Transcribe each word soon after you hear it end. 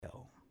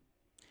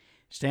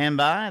Stand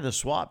by, the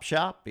swap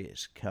shop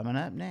is coming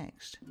up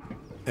next.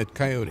 At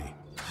Coyote,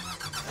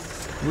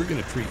 we're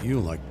going to treat you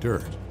like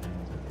dirt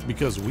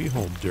because we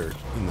hold dirt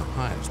in the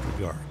highest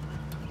regard.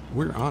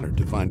 We're honored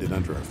to find it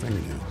under our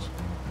fingernails,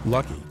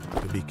 lucky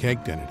to be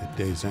caked in it at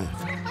day's end.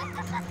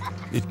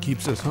 It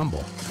keeps us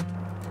humble,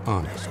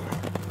 honest.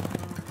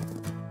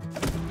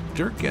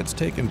 Dirt gets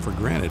taken for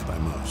granted by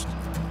most,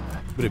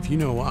 but if you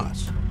know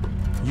us,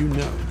 you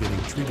know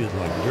getting treated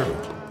like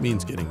dirt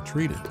means getting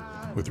treated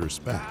with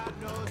respect.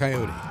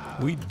 Coyote,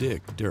 we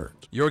dig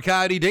dirt. Your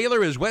Coyote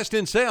dealer is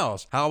Weston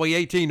Sales, Highway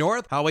 18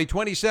 North, Highway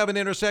 27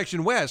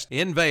 intersection west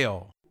in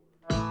Vale.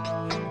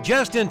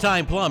 Just in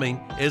Time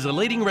Plumbing is a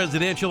leading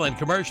residential and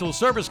commercial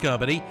service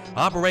company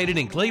operated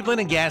in Cleveland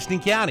and Gaston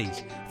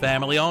counties.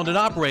 Family owned and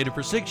operated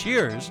for 6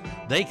 years,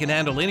 they can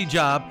handle any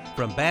job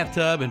from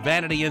bathtub and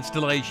vanity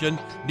installation,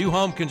 new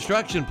home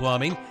construction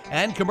plumbing,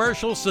 and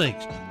commercial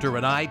sinks to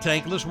Rinnai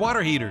tankless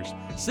water heaters,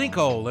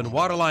 sinkhole and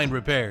waterline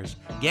repairs,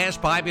 gas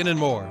piping, and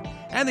more.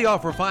 And they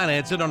offer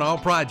financing on all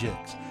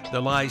projects.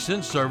 The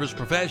licensed service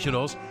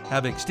professionals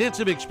have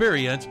extensive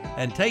experience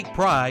and take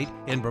pride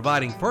in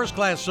providing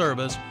first-class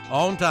service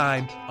on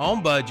time,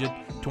 on budget,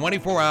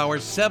 24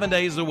 hours, 7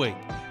 days a week.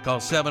 Call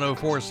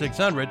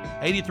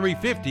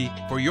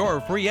 704-600-8350 for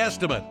your free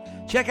estimate.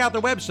 Check out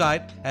the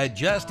website at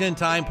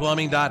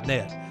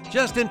justintimeplumbing.net.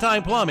 Just in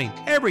Time Plumbing,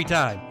 every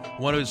time.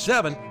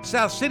 107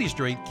 South City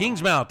Street,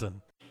 Kings Mountain.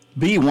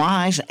 Be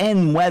wise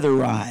and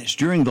weatherize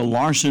during the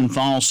Larson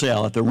Fall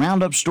Sale at the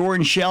Roundup Store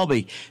in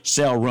Shelby.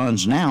 Sale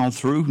runs now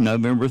through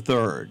November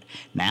 3rd.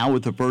 Now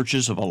with the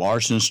purchase of a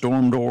Larson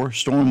storm door,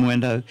 storm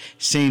window,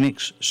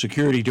 Scenics,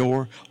 security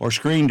door, or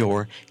screen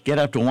door, get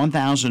up to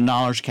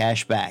 $1,000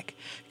 cash back.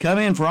 Come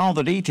in for all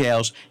the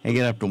details and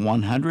get up to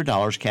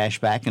 $100 cash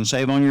back and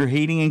save on your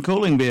heating and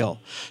cooling bill.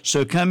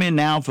 So come in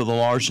now for the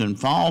Larson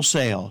Fall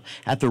Sale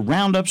at the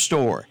Roundup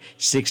Store,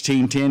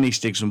 1610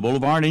 East Dixon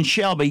Boulevard in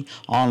Shelby,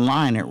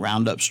 online at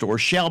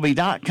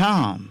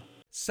roundupstoreshelby.com.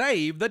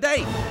 Save the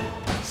date.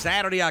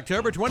 Saturday,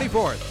 October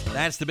 24th.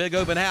 That's the big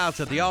open house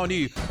at the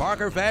all-new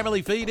Parker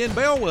Family Feed in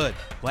Bellwood.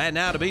 Plan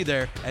now to be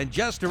there and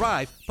just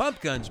arrive.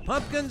 Pumpkins,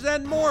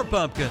 and more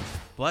pumpkins.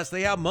 Plus,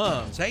 they have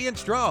mums, hay, and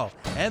straw.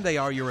 And they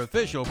are your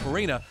official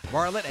Purina,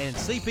 Marlin, and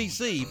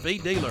CPC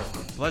feed dealer.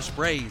 Plus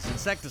sprays,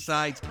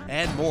 insecticides,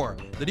 and more.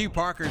 The new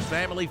Parker's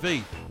Family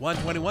Feed,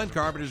 121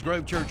 Carpenter's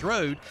Grove Church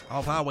Road,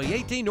 off Highway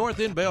 18 North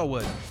in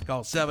Bellwood.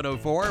 Call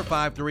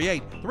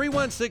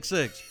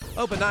 704-538-3166.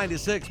 Open 9 to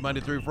 6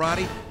 Monday through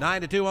Friday,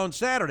 9 to 2 on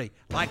Saturday.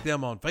 Like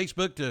them on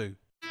Facebook, too.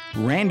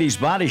 Randy's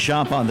Body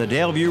Shop on the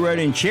Delview Road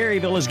in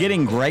Cherryville is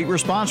getting great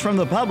response from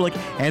the public,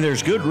 and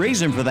there's good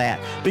reason for that,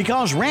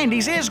 because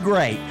Randy's is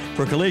great.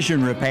 For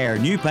collision repair,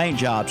 new paint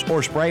jobs,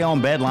 or spray-on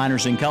bed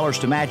liners in colors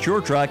to match your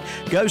truck,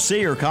 go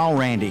see or call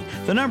Randy.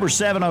 The number's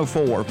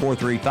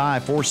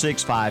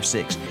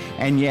 704-435-4656.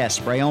 And yes,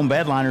 spray-on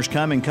bed liners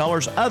come in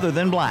colors other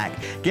than black.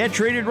 Get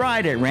treated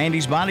right at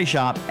Randy's Body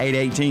Shop,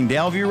 818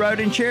 Delview Road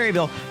in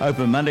Cherryville.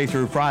 Open Monday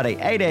through Friday,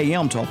 8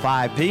 a.m. till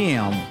 5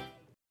 p.m.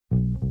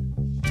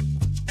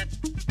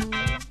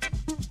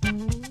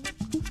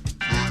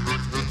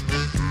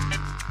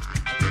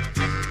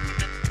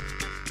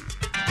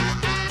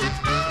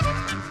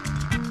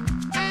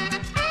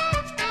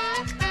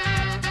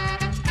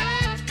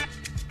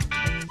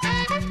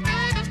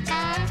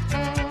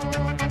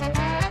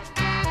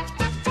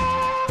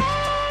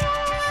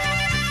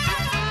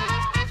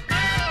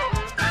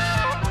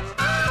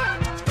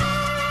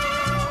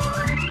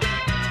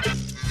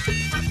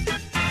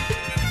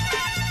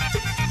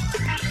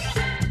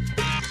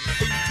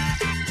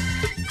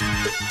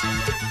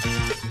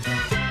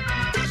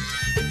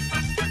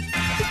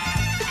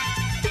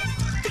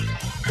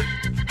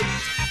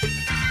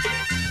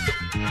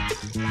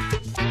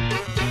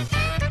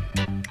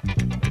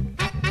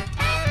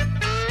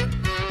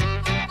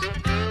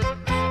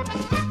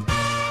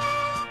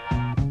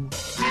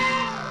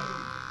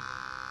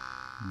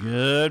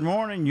 Good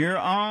morning. You're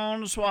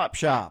on the Swap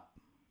Shop.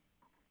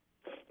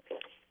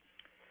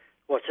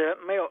 What's up,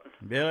 Milton?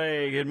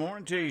 Billy, good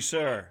morning to you,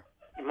 sir.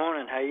 Good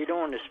morning. How you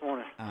doing this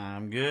morning?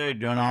 I'm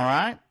good. Doing all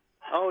right?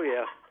 Oh,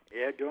 yeah.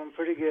 Yeah, doing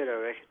pretty good, I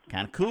reckon.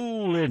 Kind of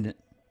cool, isn't it?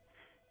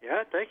 Yeah,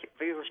 I think it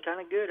feels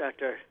kind of good out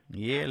there.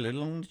 Yeah, a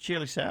little on the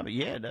chilly side, but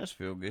yeah, it does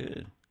feel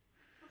good.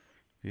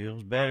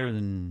 Feels better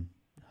than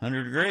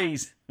 100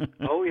 degrees.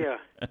 Oh, yeah.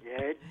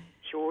 Yeah, it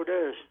sure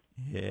does.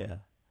 Yeah.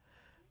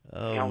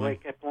 You'll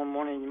wake up one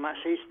morning and you might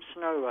see some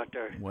snow out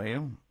there.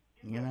 Well,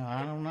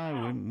 I don't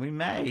know. We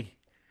may.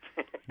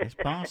 It's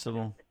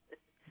possible.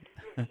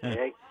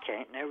 Yeah,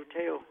 can't never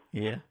tell.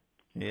 Yeah,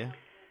 yeah.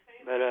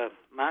 But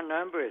my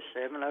number is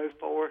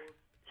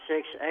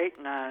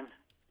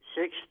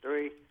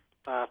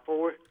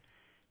 704-689-6354.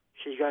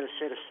 She's got a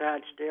set of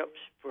side steps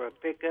for a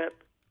pickup,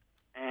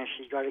 and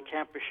she's got a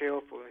camper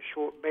shell for a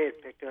short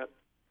bed pickup.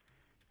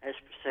 That's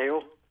for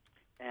sale.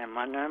 And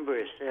my number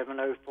is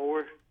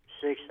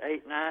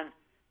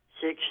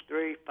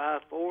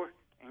 704-689-6354.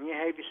 And you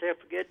have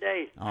yourself a good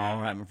day. All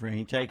right, my friend.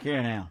 You take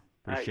care now.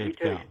 Appreciate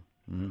you the call.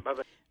 too.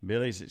 Bye-bye.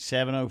 Billy's at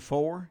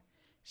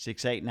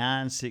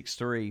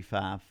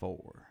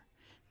 689-6354.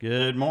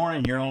 Good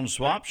morning. You're on the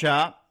Swap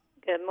Shop.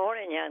 Good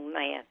morning, young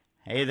man.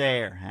 Hey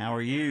there. How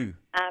are you?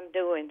 I'm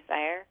doing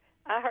fair.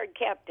 I heard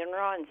Captain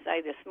Ron say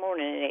this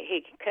morning that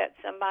he could cut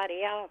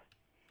somebody off.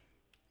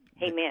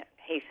 He meant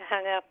he's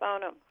hung up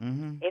on them.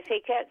 Mm-hmm. If he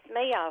cuts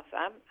me off,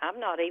 I'm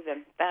not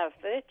even 5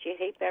 foot.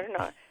 He better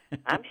not.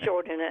 I'm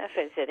short enough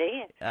as it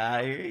is.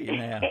 I hear you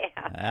now. Yeah.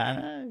 I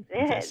know.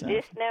 This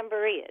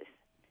number is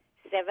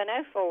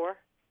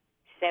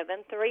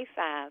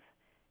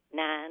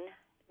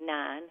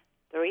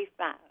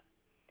 704-735-9935.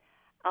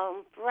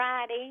 On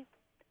Friday,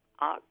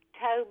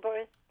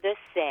 October the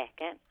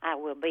 2nd, I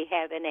will be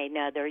having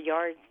another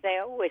yard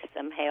sale with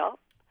some help.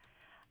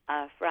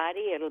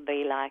 Friday, it'll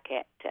be like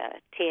at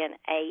 10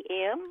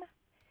 a.m.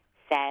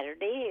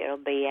 Saturday, it'll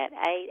be at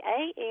 8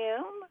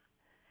 a.m.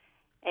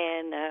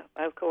 And,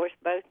 of course,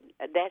 both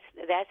that's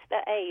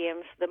the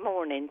a.m.'s, the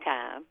morning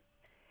time.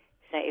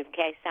 So in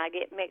case I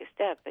get mixed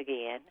up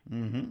again,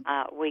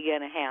 we're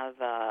going to have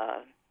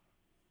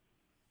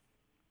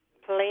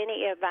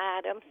plenty of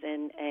items.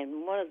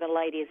 And one of the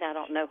ladies, I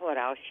don't know what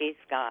all she's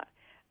got,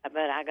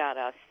 but I got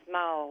a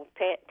small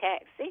pet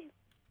taxi,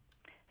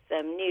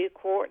 some new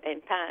quart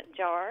and pint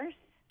jars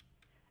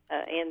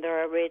in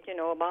their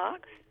original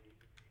box,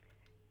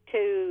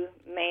 2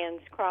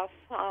 man's cross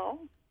saw,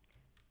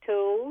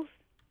 tools,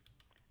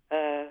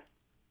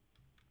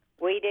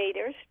 weed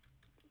eaters.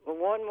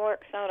 One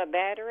works on a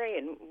battery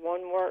and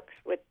one works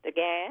with the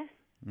gas.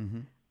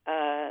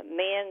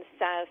 Men's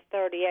size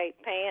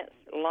 38 pants,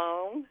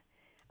 long.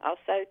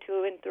 Also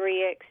 2 and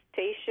 3X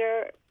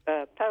T-shirt,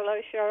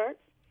 polo shirts,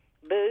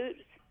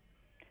 boots.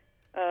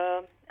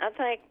 I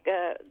think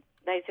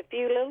there's a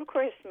few little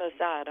Christmas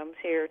items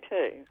here,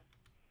 too.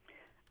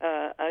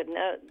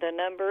 The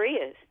number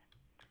is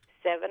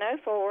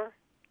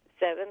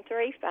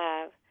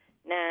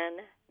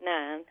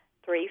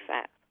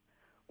 704-735-9935.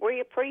 We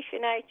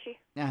appreciate you.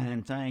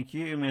 And thank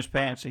you, Miss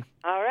Patsy.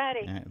 All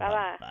righty. Right,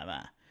 Bye-bye.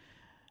 Bye-bye.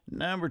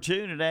 Number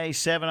 2 today,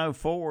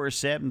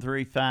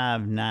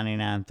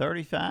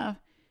 704-735-9935.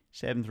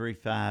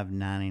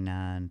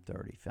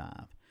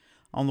 735-9935.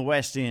 On the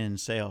West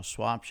End Sales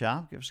Swap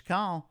Shop, give us a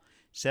call.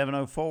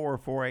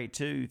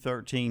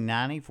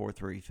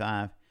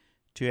 704-482-1390,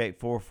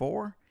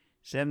 435-2844.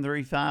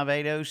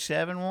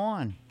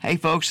 735-8071. Hey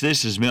folks,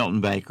 this is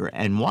Milton Baker,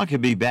 and what could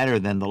be better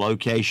than the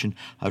location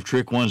of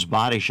Trick One's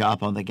Body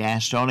Shop on the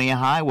Gastonia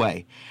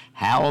Highway?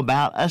 How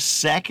about a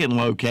second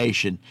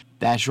location?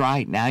 That's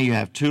right, now you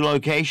have 2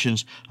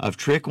 locations of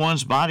Trick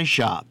One's Body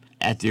Shop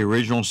at the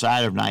original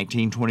site of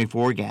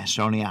 1924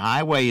 Gastonia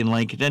Highway in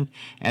Lincoln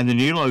and the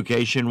new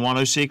location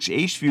 106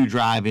 Eastview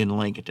Drive in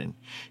Lincoln.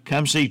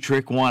 Come see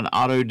Trick One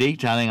Auto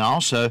Detailing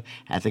also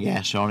at the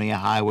Gastonia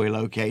Highway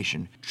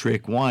location.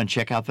 Trick One,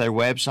 check out their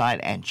website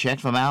and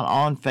check them out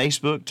on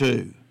Facebook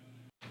too.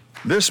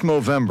 This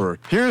Movember,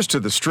 here's to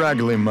the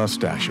straggly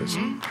mustaches,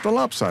 the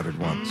lopsided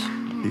ones,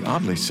 the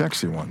oddly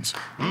sexy ones,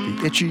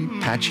 the itchy,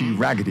 patchy,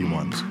 raggedy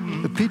ones,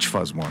 the peach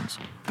fuzz ones,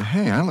 the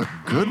hey, I look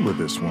good with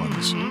this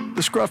ones,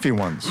 the scruffy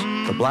ones,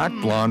 the black,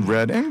 blonde,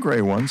 red, and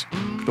gray ones,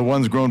 the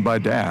ones grown by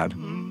Dad,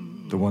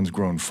 the ones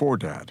grown for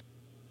Dad.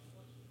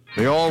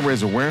 They all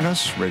raise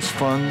awareness, raise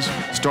funds,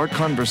 start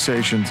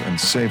conversations, and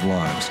save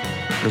lives.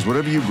 Because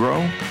whatever you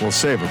grow will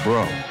save a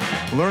bro.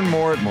 Learn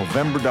more at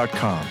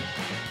Movember.com.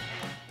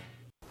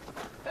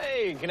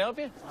 Hey, can I help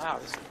you? Wow,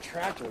 this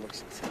tractor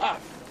looks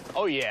tough.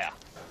 Oh, yeah.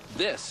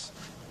 This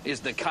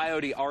is the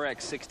Coyote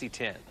RX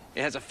 6010.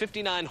 It has a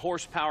 59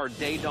 horsepower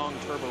Daedong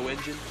turbo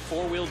engine,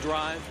 4-wheel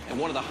drive, and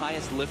one of the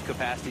highest lift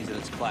capacities in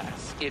its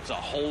class. It's a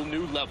whole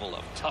new level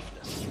of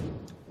toughness.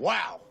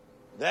 Wow,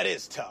 that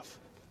is tough.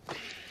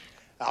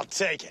 I'll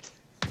take it.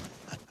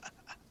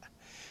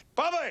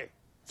 Bubby,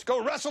 let's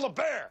go wrestle a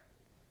bear.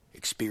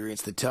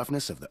 Experience the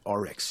toughness of the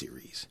RX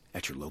series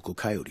at your local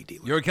Coyote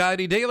dealer. Your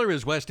Coyote dealer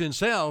is West End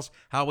Sales,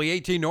 Highway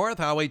 18 North,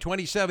 Highway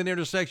 27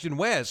 intersection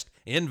west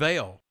in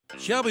Vale.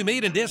 Shelby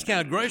Meat and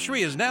Discount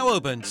Grocery is now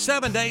open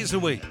 7 days a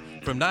week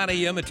from 9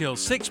 a.m. until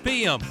 6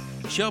 p.m.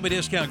 Shelby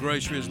Discount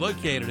Grocery is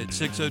located at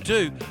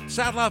 602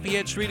 South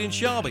Lafayette Street in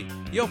Shelby.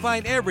 You'll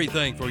find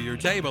everything for your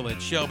table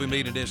at Shelby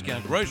Meat and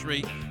Discount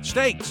Grocery.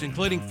 Steaks,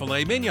 including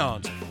filet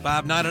mignons,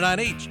 $5.99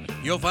 each.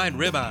 You'll find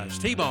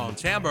ribeyes,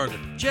 T-bones, hamburger,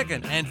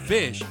 chicken, and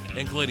fish,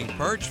 including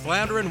perch,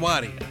 flounder, and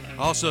whiting.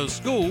 Also,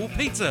 school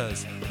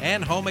pizzas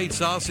and homemade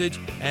sausage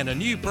and a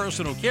new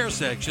personal care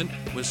section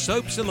with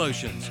soaps and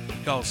lotions.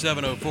 Call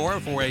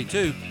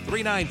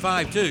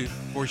 704-482-3952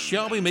 for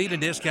Shelby Meat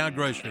and Discount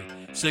Grocery.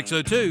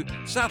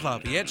 602 South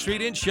Lafayette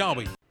Street in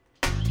Shelby.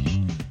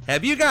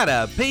 Have you got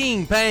a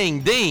ping,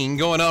 pang, ding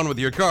going on with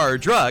your car or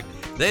truck?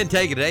 Then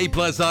take it to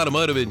A-Plus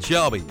Automotive in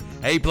Shelby.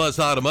 A-Plus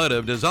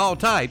Automotive does all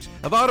types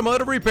of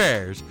automotive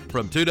repairs,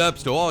 from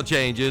tune-ups to oil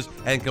changes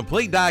and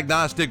complete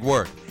diagnostic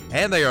work.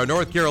 And they are a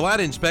North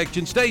Carolina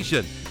inspection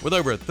station with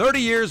over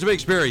 30 years of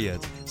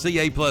experience. See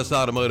A-Plus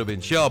Automotive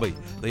in Shelby.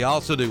 They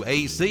also do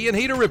AC and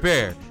heater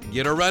repair,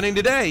 Get her running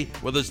today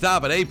with a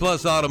stop at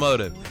A-Plus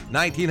Automotive,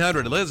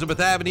 1900 Elizabeth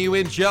Avenue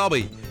in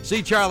Shelby.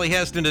 See Charlie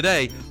Heston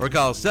today or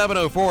call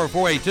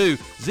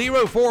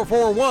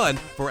 704-482-0441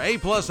 for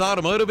A-Plus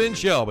Automotive in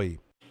Shelby.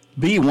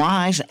 Be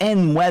wise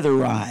and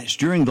weatherize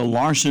during the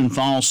Larson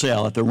Fall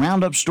Sale at the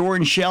Roundup Store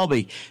in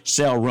Shelby.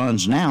 Sale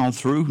runs now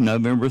through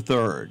November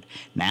 3rd.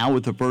 Now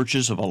with the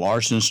purchase of a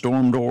Larson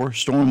storm door,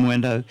 storm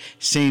window,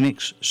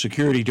 Scenics,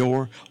 security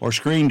door, or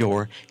screen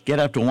door, get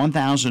up to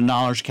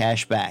 $1,000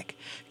 cash back.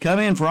 Come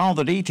in for all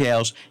the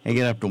details and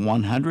get up to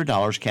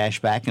 $100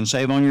 cash back and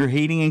save on your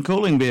heating and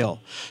cooling bill.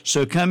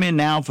 So come in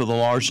now for the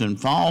Larson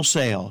Fall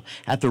Sale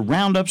at the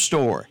Roundup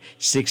Store,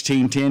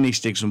 1610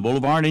 East Dixon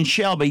Boulevard in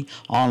Shelby,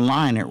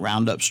 online at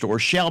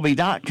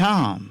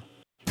roundupstoreshelby.com.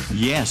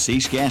 Yes,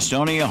 East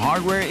Gastonia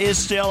Hardware is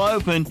still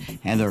open,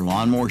 and their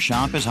lawnmower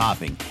shop is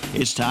hopping.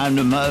 It's time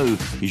to mow.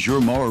 Is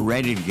your mower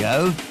ready to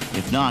go?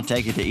 If not,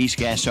 take it to East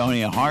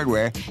Gastonia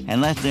Hardware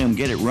and let them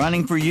get it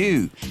running for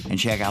you. And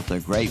check out the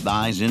great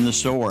buys in the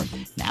store.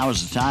 Now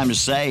is the time to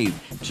save.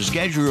 To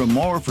schedule your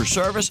mower for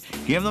service,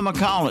 give them a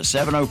call at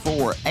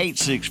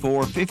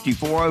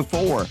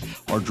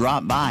 704-864-5404 or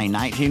drop by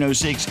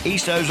 1906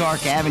 East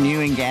Ozark Avenue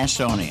in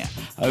Gastonia.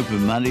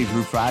 Open Monday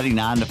through Friday,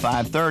 9 to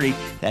 5:30.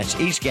 That's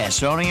East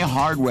Gastonia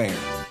Hardware.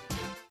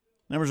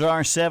 Numbers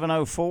are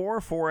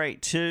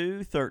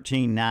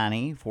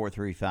 704-482-1390,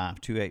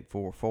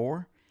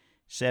 435-2844,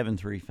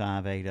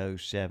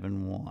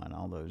 735-8071.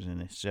 All those in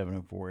the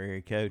 704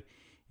 area code.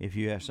 If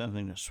you have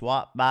something to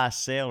swap, buy,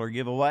 sell, or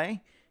give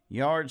away,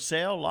 yard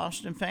sale,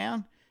 lost and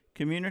found,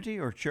 community,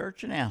 or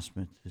church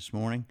announcement this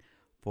morning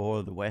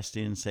for the West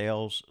End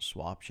Sales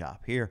Swap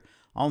Shop here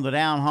on the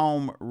Down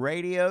Home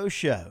Radio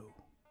Show.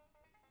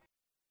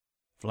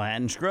 Flat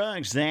and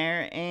Scruggs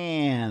there,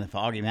 and the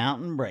Foggy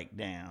Mountain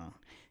Breakdown.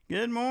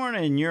 Good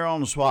morning. You're on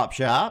the Swap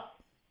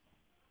Shop.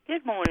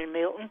 Good morning,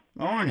 Milton.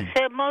 Morning.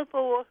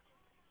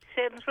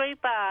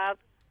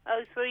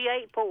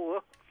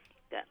 704-735-0384.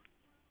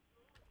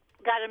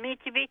 Got a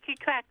Mitsubishi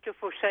tractor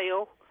for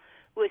sale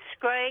with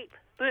scrape,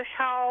 bush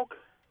hog,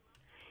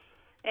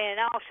 and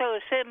also a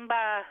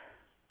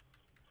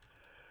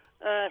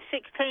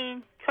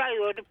 7x16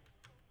 trailer to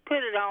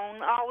put it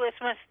on. All this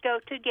must go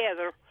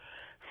together.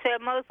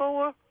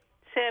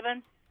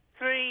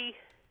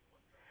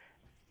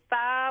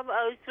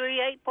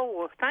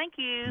 704-735-0384. Thank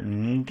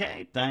you.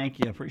 Okay, thank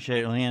you.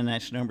 Appreciate it, Lynn.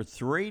 That's number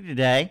 3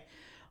 today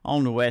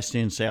on the West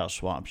End Sales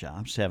Swap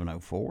Shop.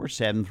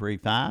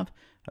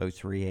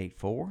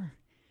 704-735-0384.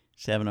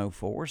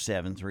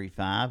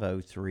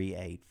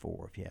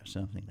 704-735-0384. If you have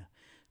something to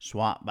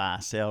swap, buy,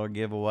 sell, or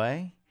give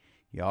away,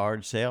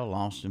 yard sale,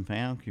 lost and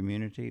found,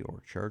 community,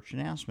 or church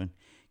announcement,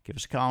 give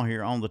us a call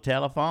here on the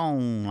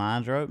telephone.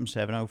 Lines are open,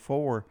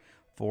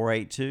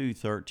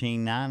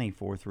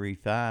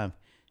 704-482-1390,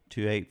 435-2844,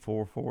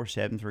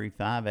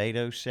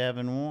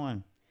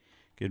 735-8071.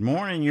 Good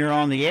morning. You're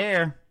on the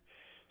air.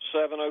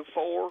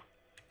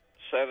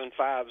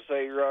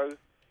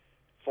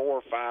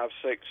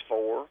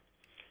 704-750-4564.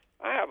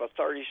 I have a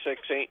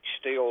 36-inch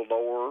steel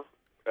door,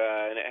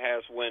 and it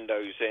has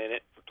windows in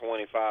it for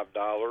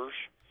 $25.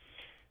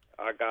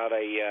 I got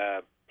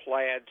a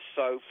plaid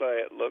sofa.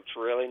 It looks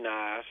really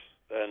nice,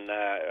 and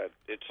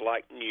it's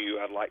like new.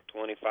 I'd like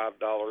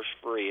 $25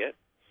 for it.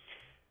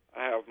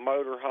 I have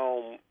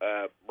motorhome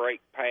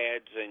brake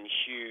pads and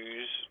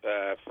shoes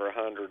for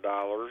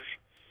 $100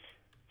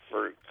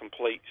 for a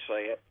complete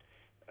set.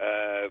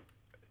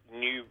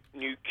 New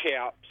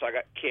caps. I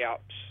got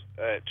caps.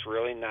 It's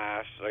really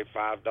nice. They're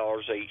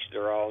 $5 each.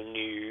 They're all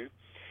new.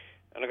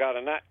 And I got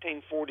a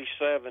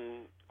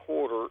 1947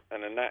 quarter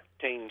and a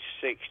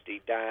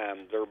 1960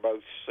 dime. They're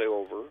both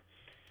silver.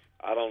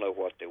 I don't know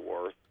what they're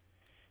worth.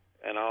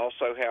 And I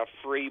also have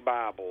free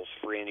Bibles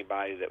for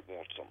anybody that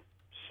wants them.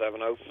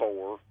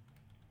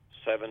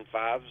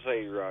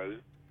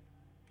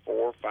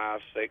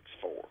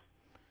 704-750-4564.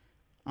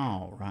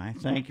 All right.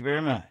 Thank you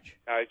very much.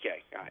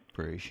 Okay. All right.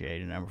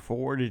 Appreciate it. Number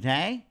 4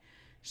 today,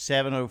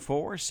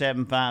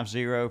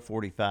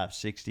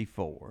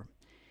 704-750-4564.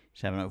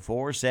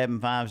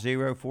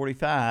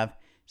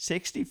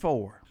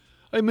 704-750-4564.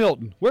 Hey,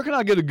 Milton, where can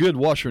I get a good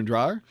washer and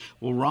dryer?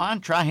 Well,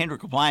 Ron, try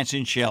Hendrick Appliance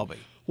in Shelby.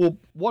 Well,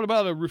 what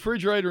about a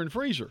refrigerator and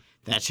freezer?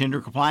 That's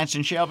Hendrick Appliance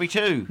in Shelby,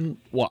 too.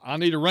 Well, I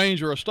need a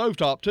range or a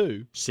stovetop,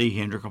 too. See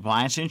Hendrick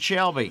Appliance in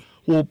Shelby.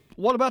 Well,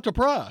 what about the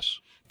price?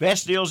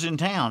 Best deals in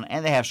town,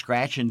 and they have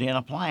scratch and dent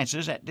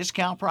appliances at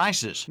discount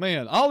prices.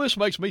 Man, all this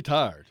makes me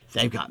tired.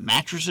 They've got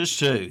mattresses,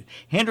 too.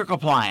 Hendrick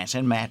Appliance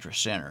and Mattress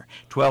Center,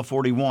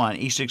 1241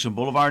 East Dixon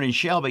Boulevard in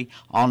Shelby,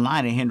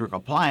 online at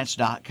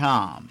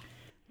hendrickappliance.com.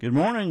 Good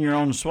morning. You're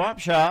on the Swap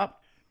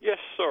Shop. Yes,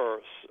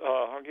 sir.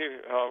 I'll give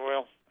you,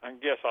 I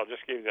guess I'll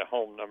just give you the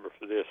home number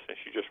for this since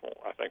you just want,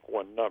 I think,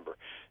 one number.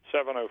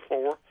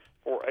 704-482-5465,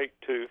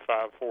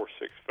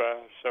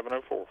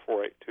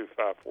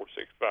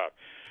 704-482-5465.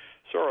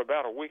 Sir,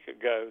 about a week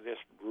ago, this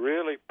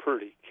really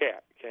pretty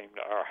cat came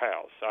to our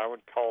house. I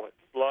would call it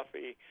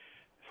fluffy.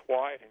 It's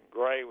white and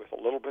gray with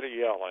a little bit of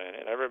yellow in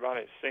it.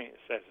 Everybody that's seen it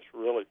says it's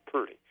really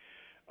pretty.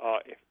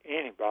 If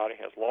anybody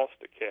has lost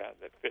a cat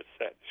that fits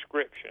that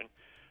description,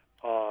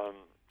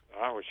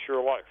 I would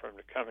sure like for him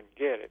to come and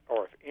get it.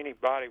 Or if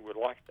anybody would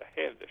like to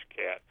have this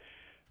cat,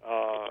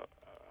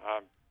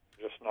 I'm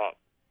just not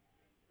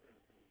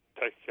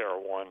taking care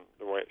of one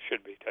the way it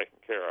should be taken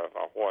care of,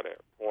 or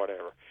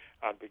whatever.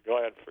 I'd be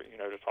glad for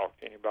to talk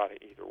to anybody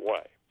either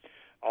way.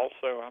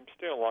 Also, I'm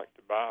still like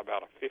to buy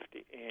about a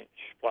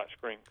 50-inch flat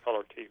screen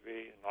color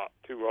TV, not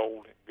too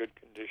old, in good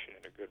condition,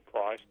 at a good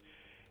price.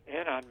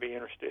 And I'd be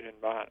interested in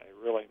buying a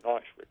really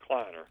nice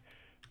recliner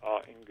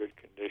in good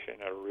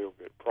condition at a real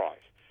good price.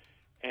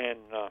 And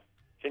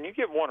can you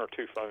give one or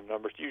two phone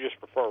numbers? Do you just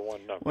prefer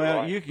one number?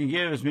 Well, right? you can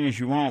give as many as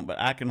you want, but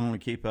I can only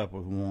keep up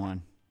with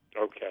one.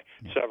 Okay,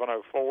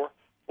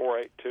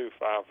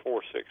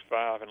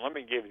 704-482-5465. And let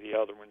me give you the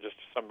other one just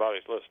if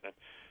somebody's listening,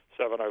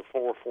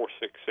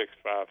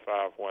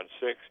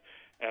 704-466-5516.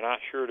 And I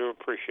sure do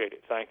appreciate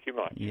it. Thank you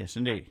much. Yes,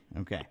 indeed.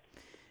 Okay.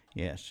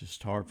 Yeah, it's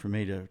just hard for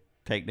me to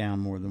take down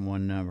more than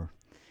one number.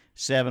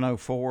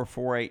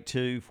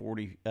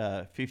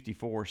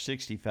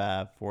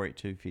 704-482-5465,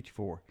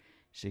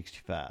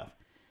 482-5465.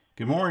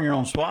 Good morning. You're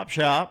on Swap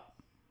Shop.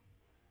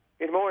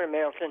 Good morning,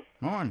 Milton.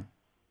 Morning.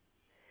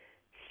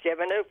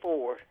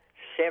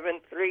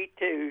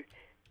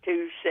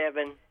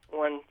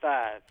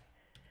 704-732-2715.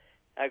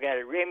 I got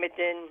a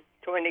Remington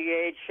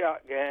 20-gauge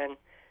shotgun.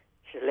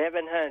 It's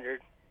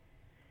 1100.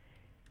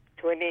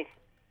 20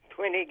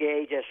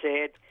 gauge, I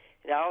said.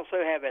 And I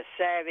also have a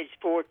Savage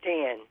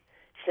 410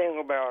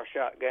 single barrel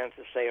shotgun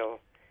for sale.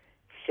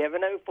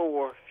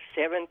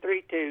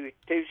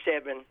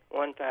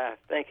 704-732-2715.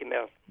 Thank you,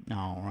 Milton.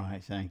 All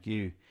right, thank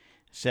you.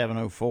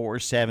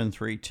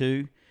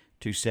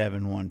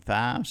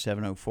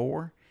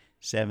 704-732-2715.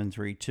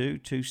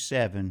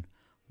 704-732-2715.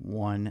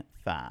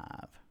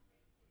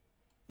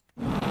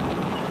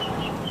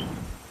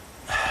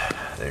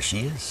 There she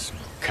is.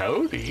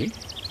 Cody?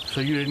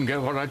 So you didn't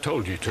get what I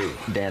told you to?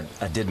 Dad,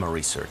 I did my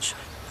research.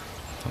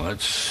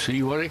 Let's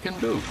see what he can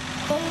do.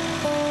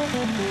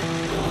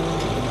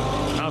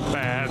 Not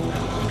bad.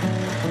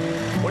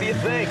 What do you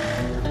think?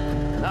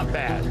 Not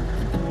bad.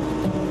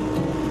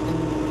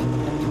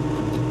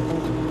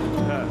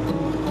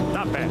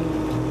 Not bad.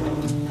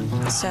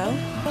 So?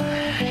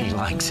 He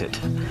likes it.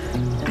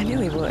 I knew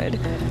he would.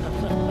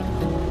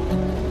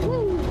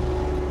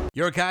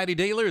 Your Coyote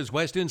dealer is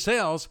Western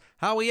Sales,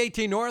 Highway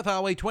 18 North,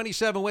 Highway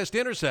 27 West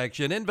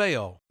intersection in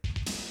Vale.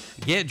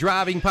 Get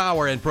driving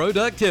power and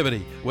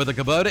productivity with a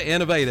Kubota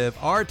Innovative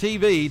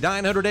RTV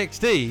 900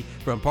 XT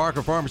from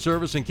Parker Farm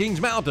Service in Kings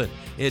Mountain.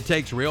 It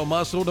takes real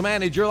muscle to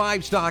manage your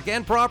livestock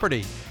and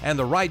property, and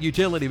the right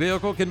utility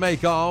vehicle can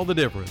make all the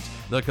difference.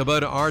 The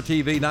Kubota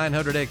RTV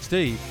 900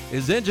 XT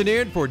is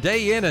engineered for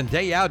day in and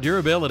day out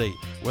durability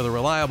with a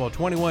reliable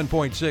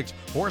 21.6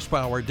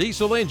 horsepower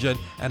diesel engine,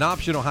 an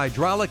optional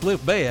hydraulic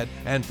lift bed,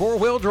 and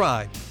four-wheel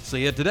drive.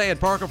 See it today at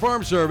Parker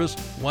Farm Service,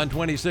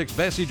 126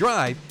 Bessie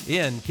Drive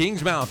in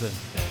Kings Mountain.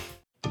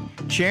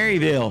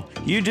 Cherryville,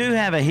 you do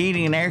have a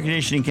heating and air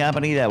conditioning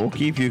company that will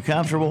keep you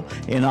comfortable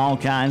in all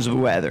kinds of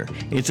weather.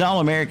 It's All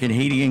American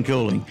Heating and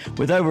Cooling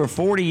with over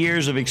 40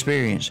 years of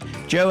experience.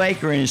 Joe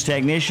Aker and his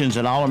technicians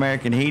at All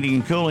American Heating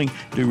and Cooling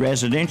do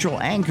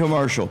residential and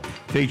commercial,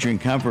 featuring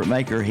Comfort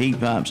Maker heat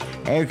pumps,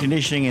 air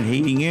conditioning and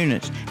heating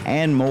units,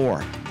 and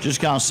more.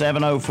 Just call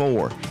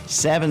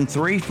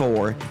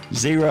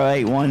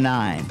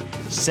 704-734-0819.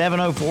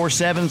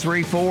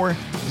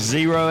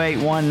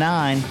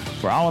 704-734-0819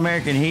 for All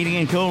American Heating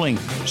and Cooling,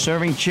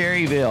 serving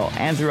Cherryville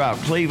and throughout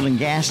Cleveland,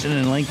 Gaston,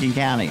 and Lincoln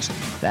counties.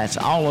 That's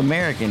All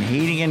American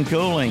Heating and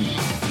Cooling.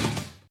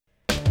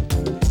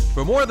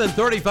 For more than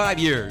 35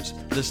 years,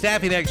 the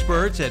staffing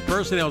experts at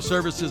Personnel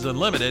Services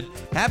Unlimited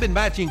have been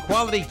matching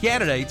quality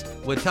candidates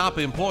with top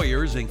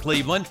employers in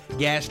Cleveland,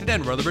 Gaston,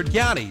 and Rutherford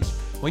counties.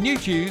 When you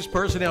choose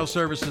Personnel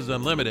Services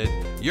Unlimited,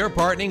 you're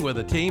partnering with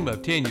a team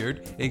of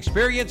tenured,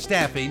 experienced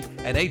staffing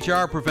and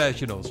HR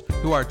professionals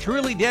who are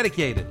truly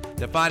dedicated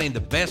to finding the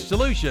best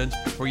solutions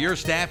for your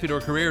staffing or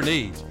career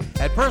needs.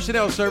 At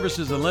Personnel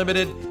Services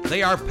Unlimited,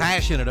 they are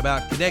passionate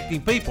about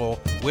connecting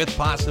people with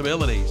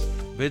possibilities.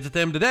 Visit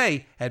them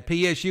today at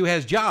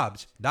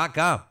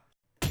psuhasjobs.com.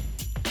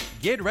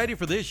 Get ready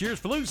for this year's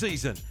flu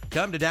season.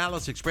 Come to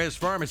Dallas Express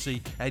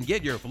Pharmacy and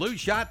get your flu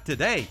shot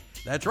today.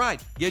 That's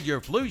right, get your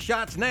flu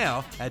shots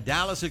now at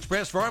Dallas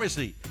Express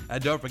Pharmacy.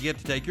 And don't forget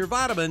to take your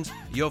vitamins.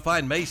 You'll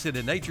find Mason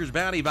and Nature's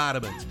Bounty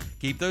vitamins.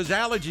 Keep those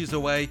allergies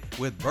away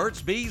with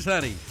Burt's Bees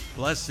Honey,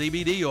 plus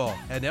CBD oil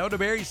and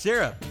elderberry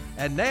syrup.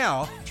 And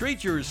now,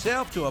 treat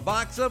yourself to a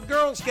box of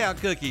Girl Scout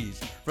cookies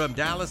from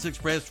Dallas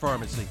Express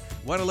Pharmacy,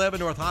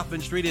 111 North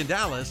Hoffman Street in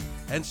Dallas,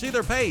 and see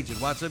their page at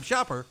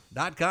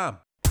whatsupshopper.com.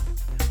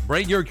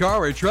 Bring your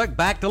car or truck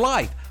back to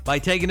life by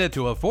taking it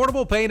to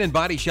Affordable Paint and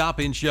Body Shop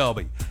in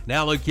Shelby,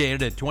 now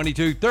located at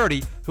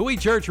 2230 Huey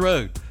Church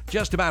Road,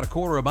 just about a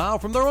quarter of a mile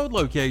from their old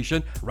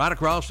location, right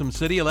across from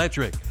City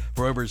Electric.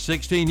 For over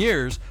 16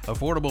 years,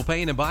 Affordable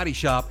Paint and Body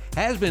Shop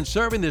has been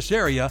serving this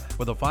area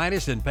with the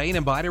finest in paint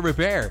and body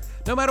repair.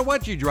 No matter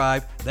what you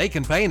drive, they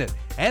can paint it,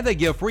 and they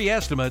give free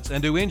estimates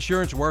and do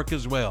insurance work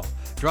as well.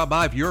 Drop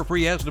by for your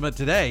free estimate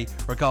today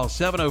or call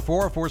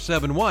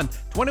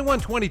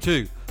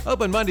 704-471-2122.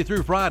 Open Monday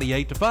through Friday,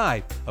 8 to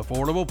 5.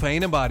 Affordable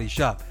paint and body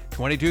shop.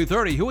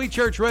 2230 Huey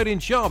Church Road in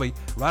Shelby,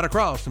 right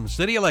across from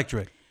City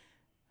Electric.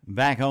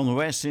 Back on the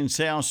West End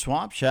Sales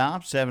Swap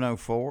Shop,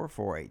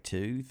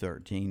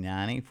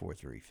 704-482-1390,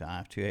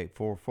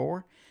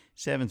 435-2844,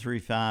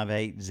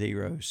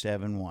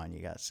 735-8071.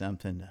 You got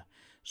something to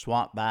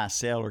swap, buy,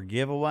 sell, or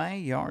give away,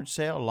 yard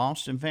sale,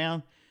 lost and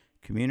found,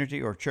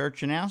 community or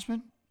church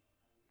announcement?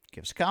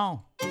 Give us a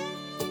call.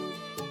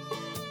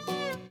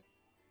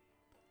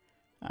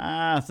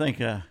 I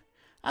think a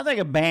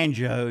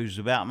banjo is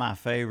about my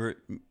favorite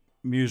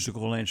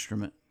musical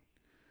instrument.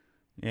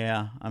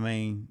 Yeah, I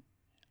mean,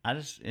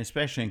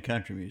 especially in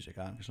country music,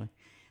 obviously.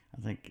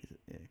 I think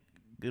a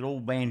good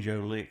old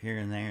banjo lick here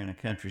and there in a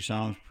country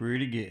song's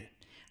pretty good.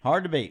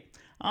 Hard to beat.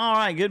 All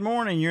right, good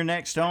morning. You're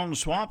next on the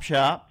Swap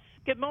Shop.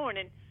 Good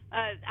morning.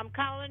 I'm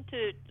calling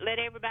to let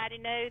everybody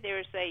know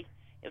there's a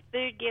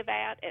food give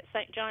out at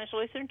St. John's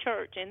Lutheran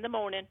Church in the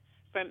morning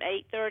from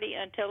 8:30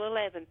 until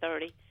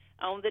 11:30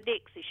 on the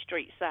Dixie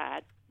Street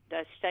side.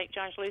 That's St.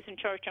 John's Lutheran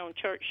Church on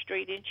Church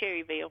Street in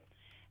Cherryville.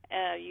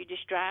 You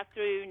just drive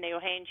through and they'll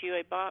hand you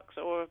a box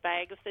or a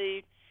bag of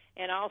food,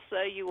 and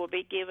also you will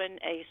be given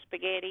a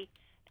spaghetti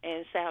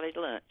and salad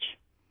lunch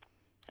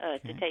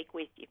to take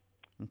with you.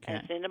 Okay.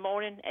 It's in the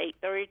morning,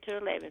 8:30 to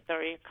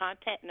 11:30.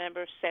 Contact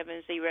number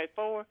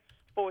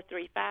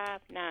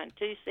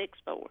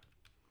 704-435-9264.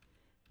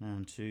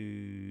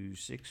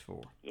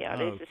 9264. Yeah,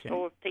 this is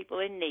for people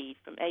in need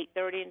from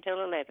 8:30 until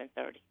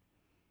 11:30.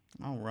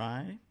 All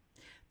right.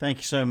 Thank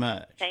you so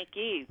much. Thank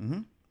you.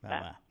 Mm-hmm.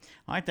 Bye-bye.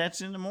 All right,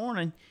 that's in the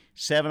morning.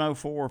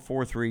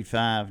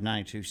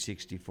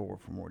 704-435-9264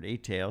 for more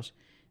details.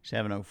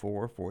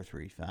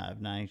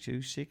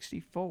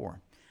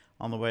 704-435-9264.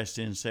 On the West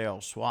End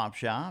Sales Swap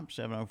Shop,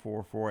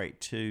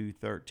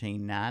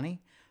 704-482-1390,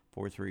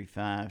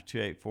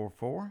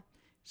 435-2844,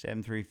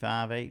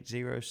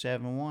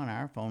 735-8071.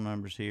 Our phone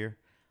number's here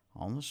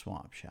on the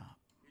Swap Shop.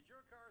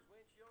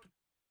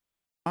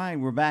 All right,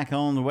 we're back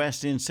on the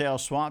West End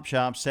Sales Swap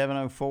Shop,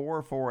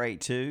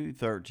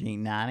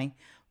 704-482-1390,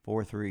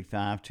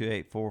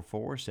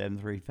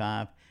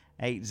 435-2844,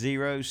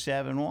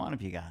 735-8071.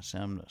 If you got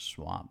something to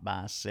swap,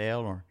 buy,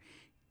 sell, or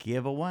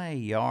give away,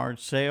 yard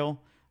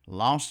sale,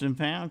 lost and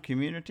found,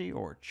 community,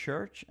 or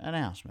church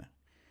announcement.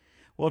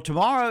 Well,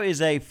 tomorrow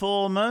is a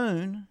full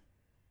moon.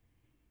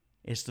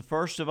 It's the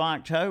 1st of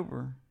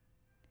October,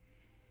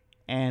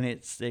 and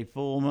it's a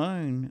full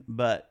moon,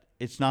 but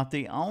it's not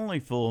the only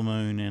full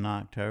moon in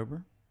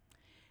October.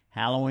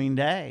 Halloween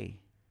Day,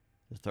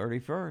 the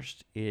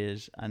 31st,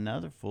 is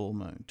another full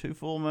moon. 2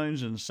 full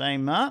moons in the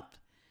same month.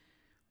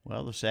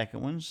 Well, the second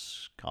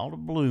one's called a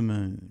blue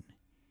moon.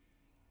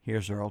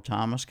 Here's Earl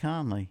Thomas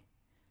Conley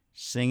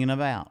singing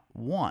about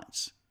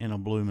Once in a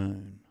Blue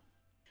Moon.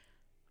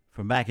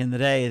 From back in the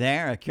day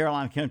there, a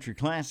Carolina country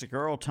classic,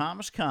 Earl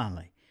Thomas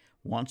Conley,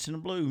 Once in a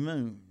Blue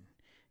Moon.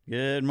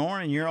 Good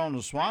morning. You're on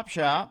the Swap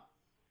Shop.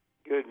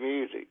 Good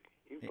music.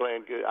 You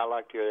playing good. I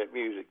like to hear that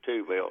music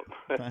too, Bill.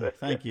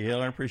 Thank you,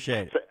 Hill. I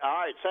appreciate it. All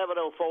right,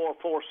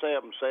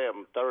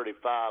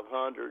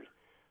 704-477-3500.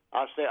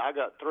 I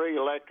got 3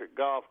 electric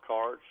golf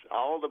carts.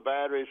 All the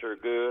batteries are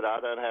good. I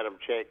done had them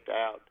checked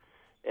out.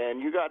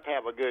 And you got to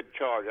have a good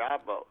charger. I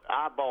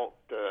bought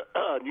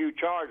a new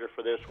charger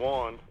for this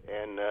one,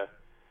 and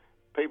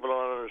people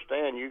don't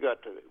understand. You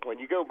got to, when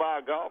you go buy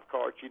a golf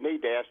cart, you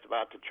need to ask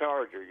about the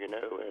charger, you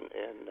know.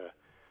 And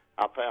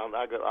I found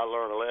I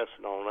learned a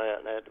lesson on that,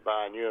 and I had to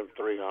buy a new one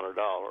for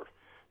 $300.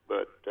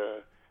 But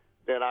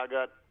then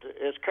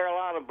it's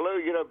Carolina Blue.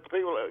 You know,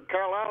 people,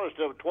 Carolina's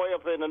the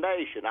 12th in the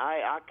nation.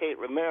 I can't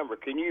remember.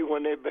 Can you,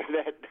 when they've been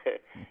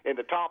in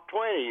the top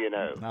 20, you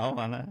know? Oh,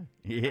 I know.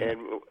 Yeah.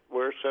 And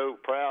we're so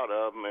proud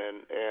of them.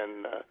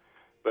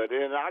 But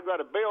then I got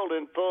a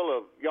building full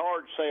of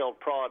yard sale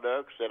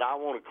products that I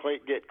want to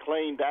get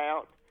cleaned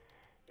out.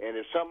 And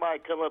if somebody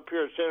come up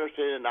here and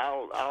interested, and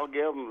I'll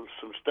give them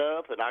some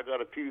stuff, and I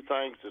got a few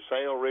things to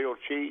sell real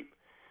cheap.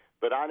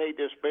 But I need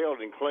this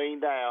building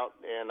cleaned out,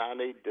 and I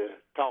need to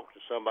talk to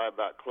somebody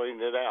about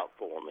cleaning it out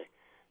for me.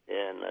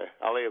 And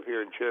I live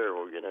here in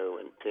Cherryville, you know,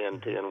 in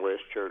 1010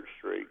 West Church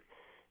Street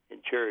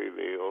in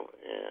Cherryville,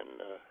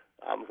 and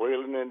I'm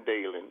wheeling and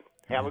dealing.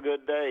 Have a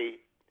good day.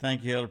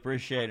 Thank you. I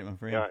appreciate it, my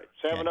friend. All right,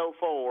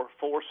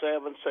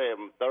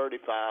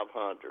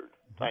 704-477-3500.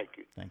 Thank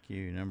you. Thank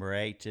you. Number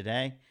 8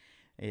 today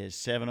is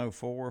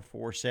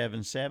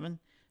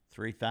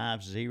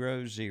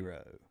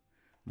 704-477-3500.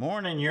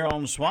 Morning, you're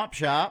on the Swap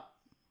Shop.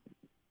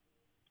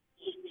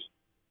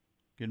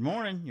 Good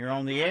morning, you're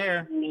on the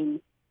air.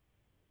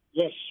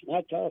 Yes,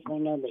 my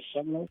telephone number is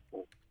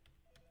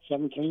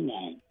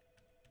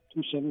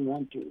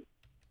 704-739-2712.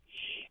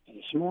 And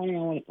this morning I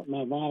want to put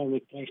my Vale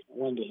replacement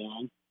windows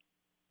on.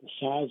 The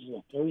size is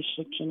a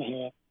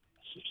 36.5,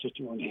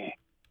 62.5.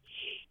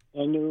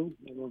 They're new.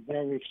 They were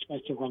very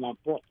expensive when I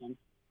bought them.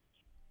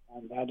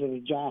 And I did a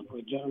job for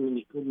a gentleman.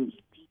 He couldn't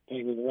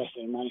pay me the rest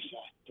of the money, so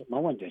I took my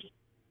windows.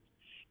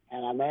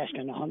 And I'm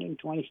asking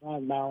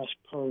 $125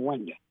 per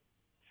window.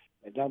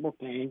 They're double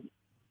pane,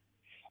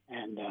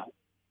 and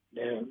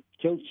they're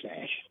tilt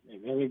sash. They're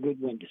very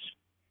good windows.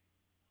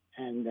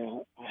 And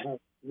I have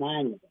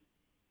 9 of them.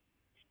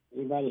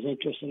 Anybody's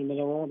interested in them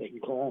at all, they can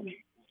call me.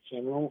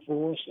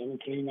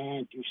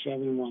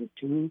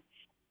 704-739-2712.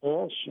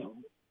 Also,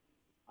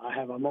 I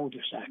have a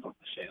motorcycle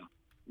for sale.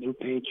 New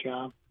paint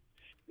job,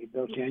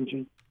 rebuilt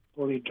engine,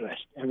 fully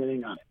dressed,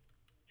 everything on it.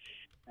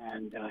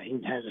 And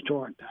it has a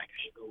touring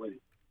package to go with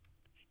it.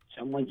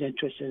 Someone's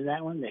interested in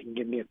that one, they can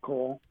give me a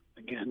call.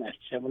 Again, that's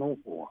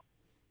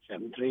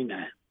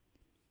 704-739-2712.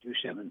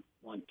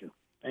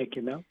 Thank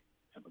you, Mel.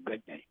 Have a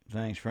good day.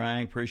 Thanks,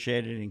 Frank.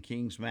 Appreciate it. In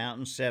Kings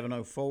Mountain,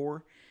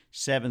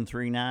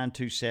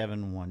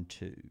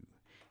 704-739-2712.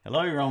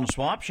 Hello, you're on the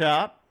Swap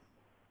Shop.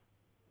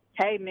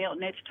 Hey,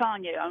 Milton, it's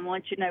Tanya. I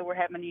want you to know we're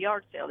having a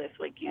yard sale this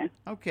weekend.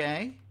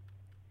 Okay.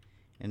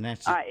 And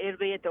that's All right, it'll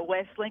be at the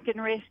West Lincoln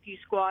Rescue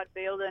Squad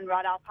building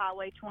right off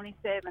Highway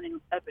 27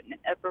 in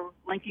Upper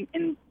Lincoln,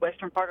 in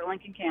western part of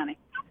Lincoln County.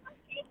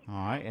 all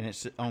right, and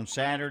it's on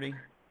Saturday,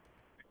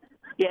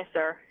 Yes,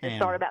 sir. It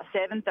And- started about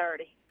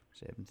 7:30.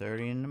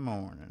 7:30 in the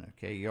morning.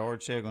 Okay,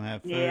 yard sale, gonna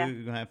have food. Yeah.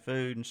 You're gonna have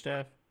food and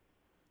stuff.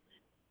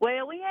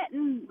 Well, we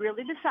hadn't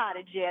really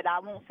decided yet. I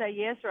won't say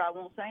yes or I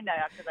won't say no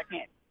because I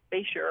can't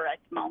be sure at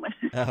the moment.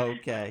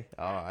 Okay,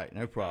 all right,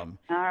 no problem.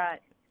 All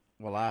right.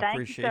 Well, I Thank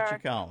you, appreciate sir. you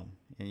calling,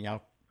 and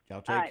y'all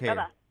take All right, care.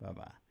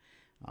 bye-bye.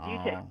 Bye. You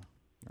too.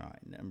 All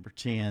right, number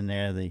 10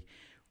 there, the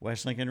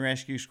West Lincoln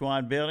Rescue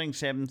Squad building,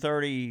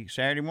 7:30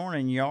 Saturday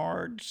morning,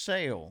 yard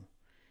sale.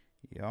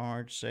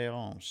 Yard sale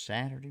on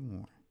Saturday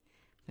morning.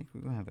 I think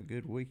we're going to have a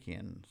good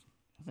weekend.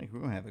 I think we're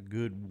going to have a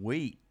good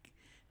week.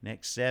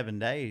 Next 7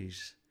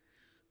 days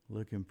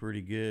looking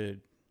pretty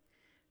good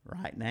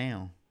right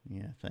now.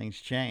 Yeah,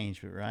 things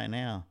change, but right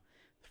now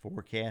the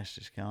forecast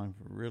is calling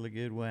for really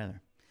good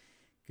weather.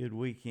 Good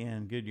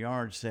weekend, good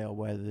yard sale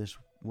weather this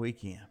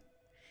weekend.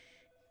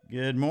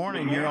 Good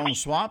morning. You're on the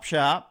Swap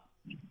Shop.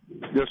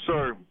 Yes,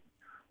 sir.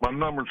 My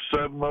number's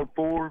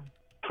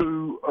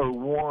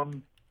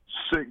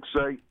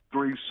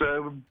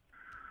 704-201-6837.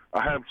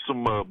 I have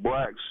some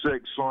black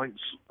sex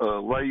saints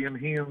laying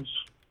hens.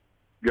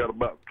 Got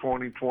about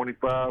 20,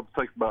 25.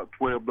 Take about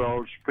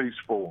 $12 a piece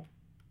for them.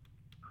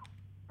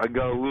 I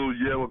got a little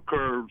yellow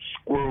curved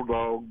squirrel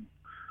dog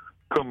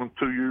coming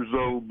 2 years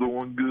old,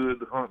 doing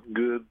good, hunting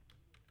good.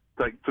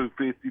 Take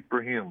 $250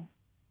 for him.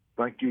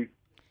 Thank you.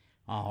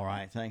 All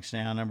right. Thanks.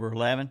 Now, number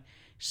 11,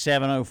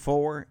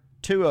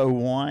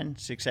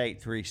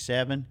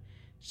 704-201-6837.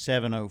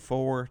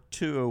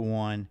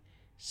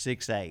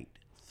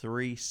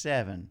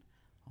 704-201-6837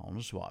 on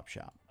the Swap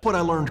Shop. What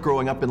I learned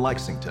growing up in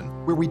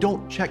Lexington, where we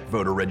don't check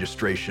voter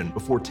registration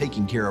before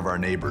taking care of our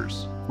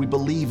neighbors. We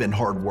believe in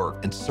hard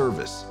work and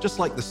service, just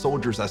like the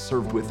soldiers I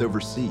served with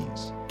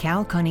overseas.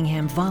 Cal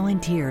Cunningham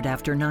volunteered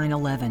after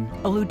 9/11,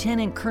 a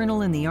lieutenant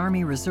colonel in the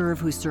Army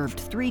Reserve who served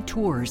 3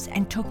 tours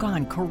and took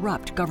on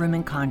corrupt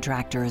government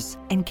contractors.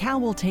 And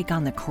Cal will take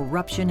on the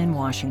corruption in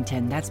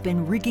Washington that's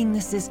been rigging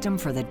the system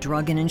for the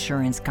drug and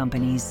insurance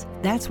companies.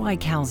 That's why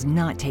Cal's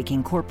not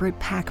taking corporate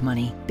PAC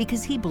money,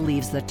 because he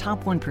believes the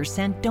top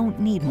 1% don't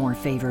need more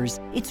favors.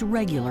 It's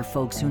regular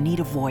folks who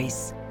need a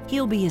voice.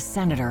 He'll be a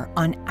senator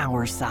on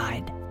our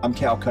side. I'm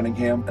Cal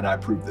Cunningham, and I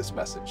approve this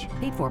message.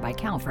 Paid for by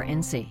Cal for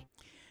NC.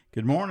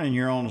 Good morning.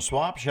 You're on the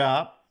Swap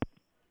Shop.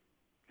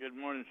 Good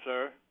morning,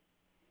 sir.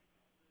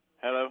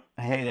 Hello.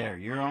 Hey there.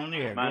 You're on the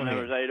air. My Go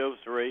number ahead. is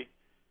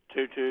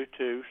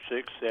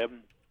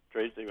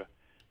 803-222-6730.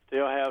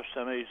 Still have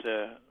some of these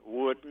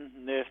wooden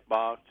nest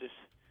boxes.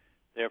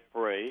 They're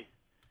free.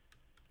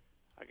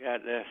 I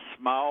got this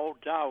small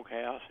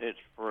doghouse. It's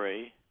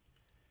free.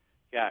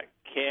 Got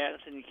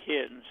cats and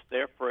kittens.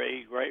 They're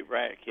free. Great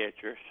rat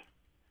catchers.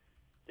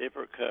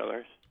 Different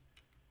colors.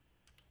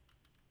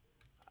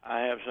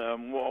 I have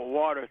some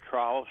water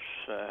troughs.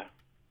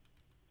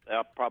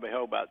 They'll probably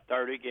hold about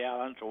 30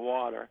 gallons of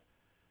water.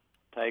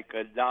 Take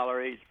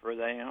 $1 each for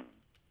them.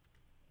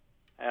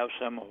 I have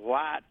some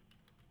white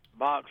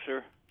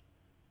boxer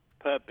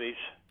puppies,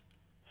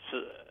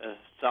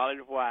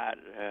 solid white,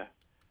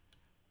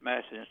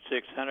 matching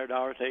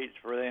 $600 each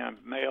for them,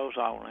 males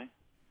only.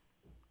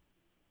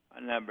 My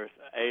number is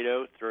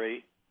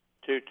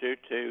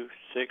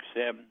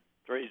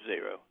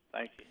 803-222-6730.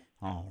 Thank you.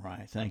 All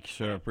right. Thank you,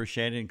 sir.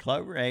 Appreciate it. And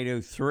Clover,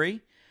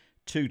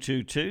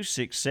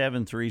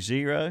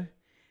 803-222-6730.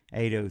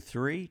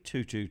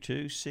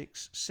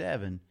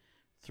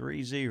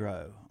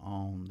 803-222-6730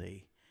 on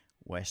the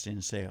West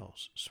End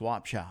Sales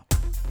Swap Shop.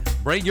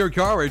 Bring your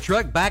car or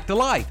truck back to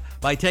life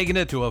by taking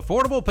it to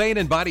Affordable Paint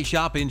and Body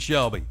Shop in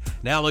Shelby.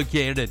 Now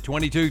located at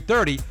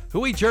 2230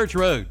 Huey Church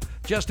Road,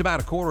 just about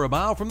a quarter of a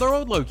mile from their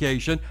old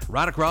location,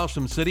 right across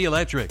from City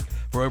Electric.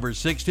 For over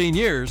 16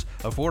 years,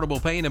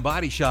 Affordable Paint and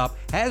Body Shop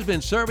has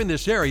been serving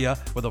this area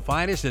with the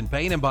finest in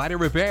paint and body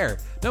repair.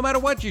 No matter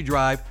what you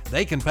drive,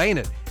 they can paint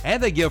it.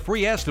 And they give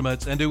free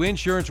estimates and do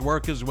insurance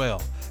work as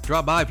well.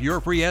 Drop by for your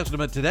free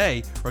estimate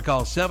today or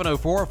call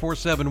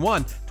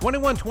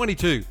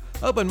 704-471-2122.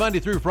 Open Monday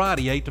through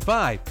Friday, 8 to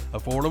 5.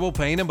 Affordable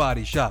Paint and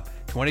Body Shop.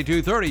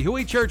 2230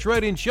 Huey Church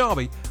Road in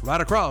Shelby,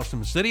 right across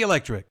from City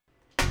Electric.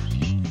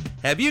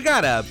 Have you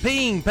got a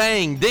ping,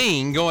 pang,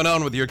 ding going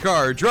on with your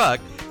car or truck?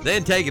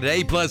 Then take it to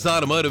A-Plus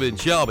Automotive in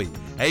Shelby.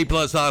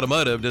 A-Plus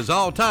Automotive does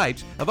all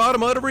types of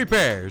automotive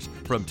repairs,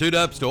 from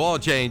tune-ups to oil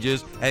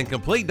changes and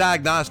complete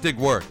diagnostic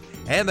work.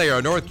 And they are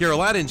a North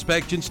Carolina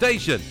inspection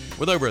station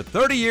with over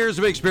 30 years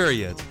of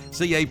experience.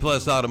 See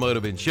A-Plus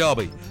Automotive in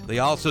Shelby. They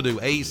also do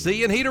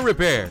AC and heater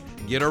repair.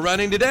 Get her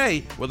running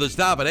today with a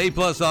stop at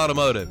A-Plus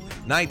Automotive,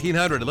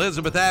 1900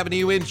 Elizabeth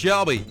Avenue in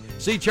Shelby.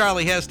 See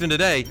Charlie Heston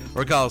today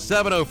or call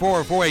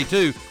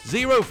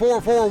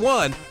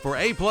 704-482-0441 for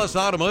A-Plus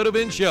Automotive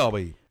in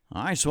Shelby.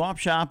 All right, Swap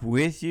Shop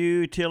with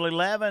you till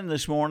 11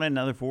 this morning.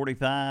 Another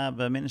 45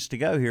 minutes to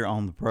go here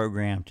on the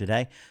program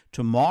today.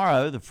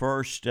 Tomorrow, the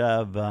 1st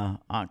of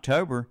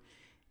October,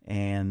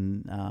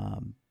 and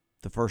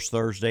the first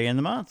Thursday in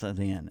the month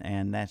then.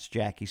 And that's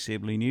Jackie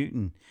Sibley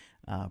Newton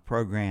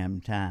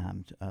program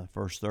time,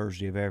 first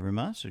Thursday of every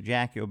month. So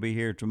Jackie will be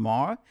here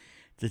tomorrow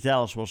to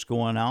tell us what's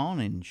going on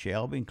in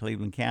Shelby and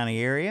Cleveland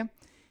County area.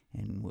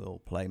 And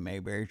we'll play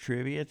Mayberry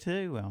Trivia,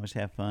 too. We always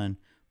have fun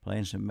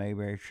playing some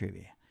Mayberry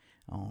Trivia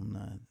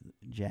on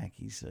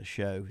Jackie's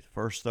show,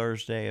 first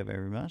Thursday of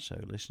every month. So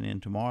listen in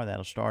tomorrow.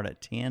 That'll start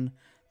at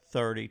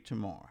 10:30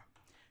 tomorrow.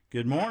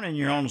 Good morning.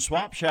 You're on the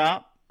Swap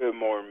Shop. Good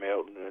morning,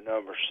 Milton. The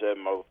number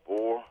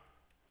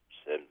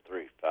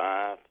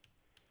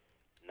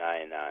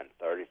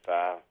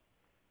 704-735-9935.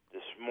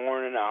 This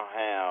morning I'll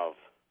have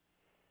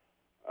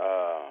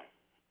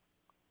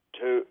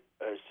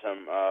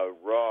some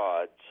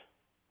rods.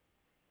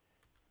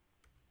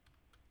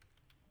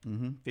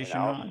 Fishing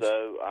and rods.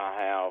 Also, I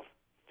have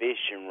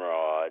fishing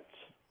rods.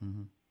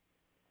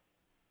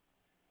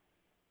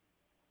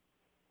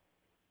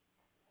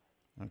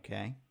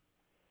 Okay.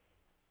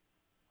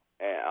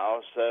 And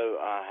also,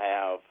 I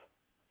have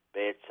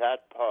bedside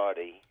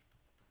potty.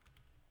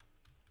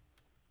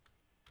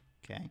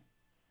 Okay.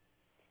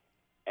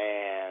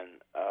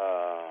 And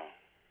a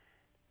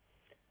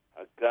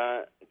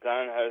gun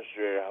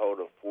holster to hold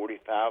a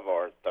 45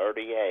 or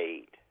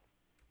 38.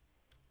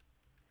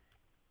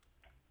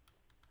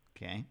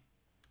 Okay.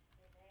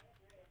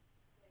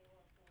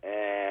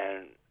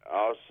 And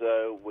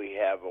also, we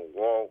have a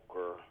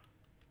walker.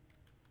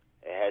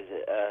 It has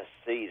a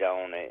seat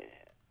on it.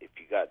 If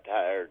you got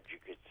tired, you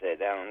could sit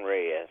down and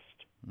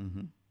rest.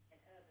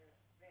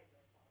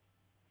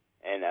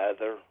 And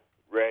other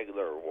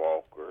regular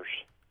walkers.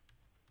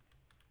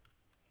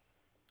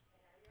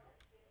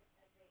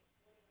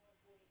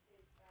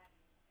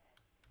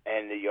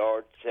 And the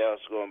yard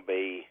sale's going to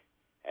be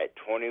at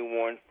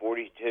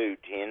 2142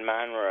 10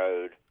 Mine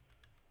Road,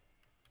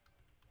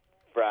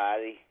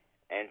 Friday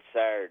and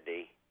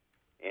Saturday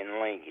in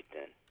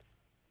Lincoln.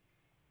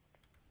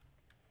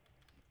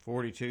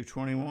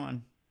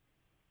 4221.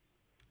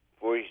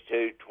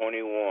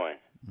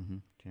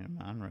 4221. 10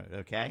 Mine Road.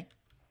 Okay.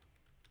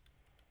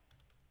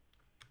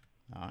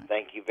 All right.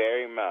 Thank you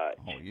very much.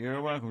 Oh,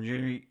 you're welcome,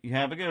 Junior. You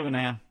have a good one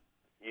now.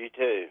 You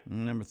too.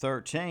 Number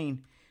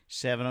 13,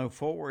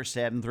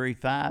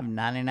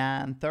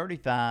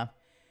 704-735-9935.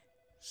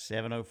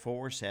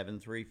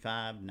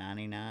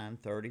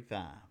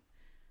 704-735-9935.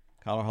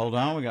 Caller, hold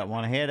on. We got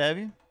one ahead of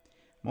you.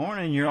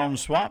 Morning. You're on the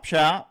Swap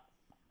Shop.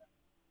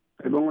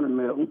 Good morning,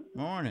 Milton.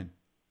 Morning.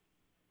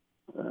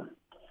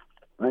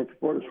 Thanks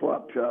for the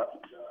Swap Shop.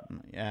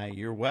 Yeah,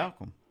 you're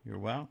welcome. You're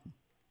welcome.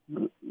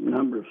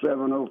 Number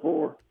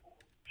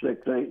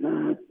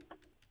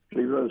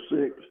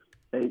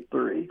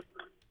 704-689-0683.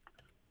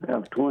 I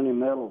have 20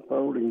 metal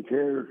folding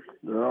chairs.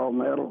 They're all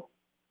metal.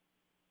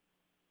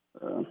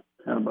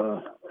 Have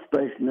a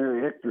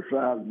stationary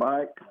exercise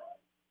bike.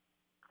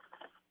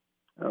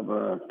 Have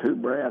 2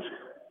 brass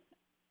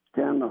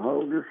candle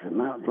holders that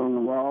mounts on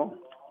the wall.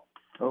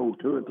 Hold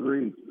 2 or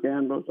 3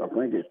 candles. I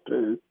think it's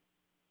 2.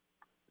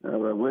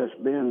 Have a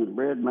West Bend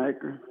bread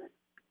maker.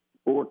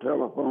 4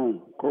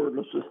 telephone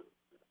cordlesses.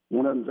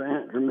 One of them's an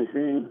answer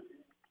machine.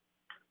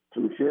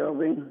 Some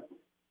shelving.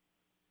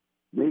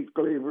 Meat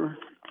cleaver.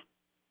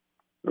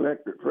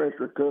 Electric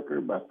pressure cooker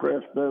by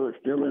Presto. It's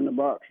still in the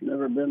box.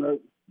 Never been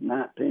opened.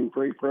 19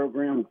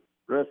 pre-programmed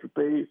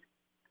recipes.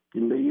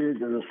 Can be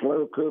used as a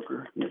slow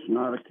cooker. It's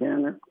not a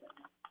canner.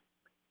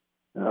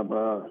 Have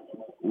a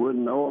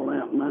wooden oil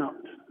lamp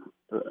mount.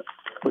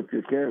 Put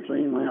your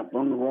kerosene lamp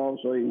on the wall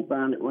so you can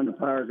find it when the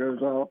power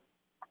goes off.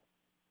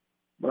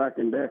 Black &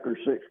 Decker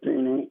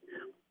 16-inch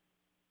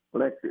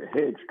electric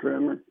hedge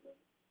trimmer.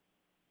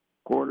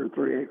 1/4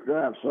 3/8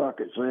 drive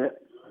socket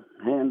set.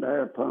 Hand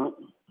air pump.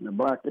 And a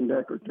Black &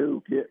 Decker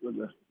toolkit with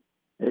a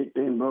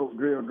 18-volt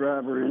drill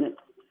driver in it.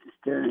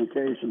 Carrying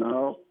case and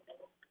all.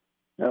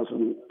 Have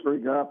some 3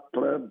 golf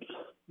clubs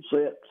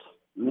sets.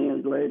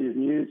 Men's, ladies,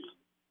 and youth.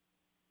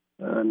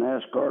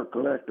 NASCAR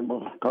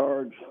collectible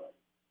cards.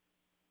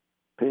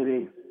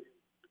 Pity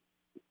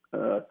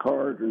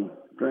cars and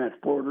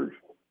transporters.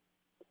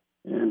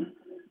 And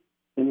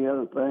any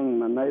other thing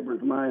my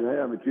neighbors might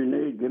have that you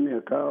need, give me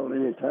a call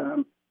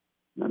anytime.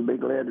 I'd be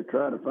glad to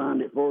try to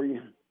find it for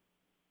you.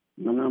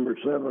 My number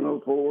is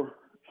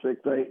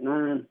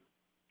 704-689-0683.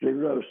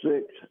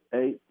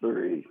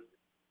 0683.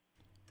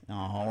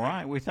 All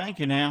right, we thank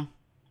you now.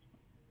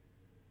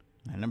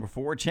 And number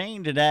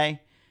 14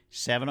 today,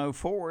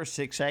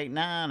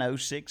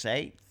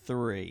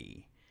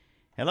 704-689-0683.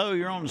 Hello,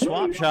 you're on the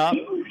Swap Shop.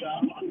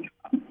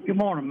 Good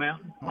morning,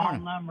 Milton. Morning.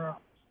 Phone number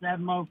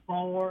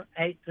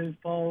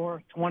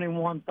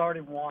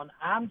 704-824-2131.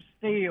 I'm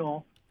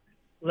still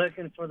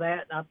looking for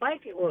that. I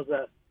think it was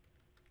a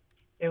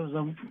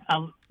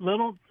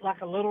little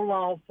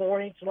log,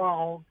 4-inch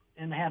log,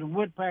 and had a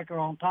woodpecker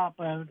on top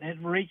of it, and it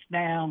reached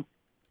down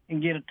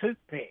and get a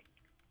toothpick.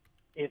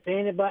 If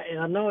anybody,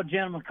 I know a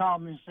gentleman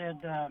called me and said,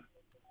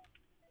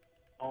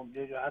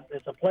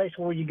 it's a place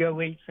where you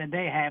go eat, said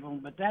they have them,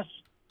 but that's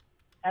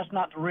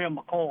not the real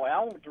McCoy.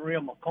 I want the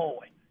real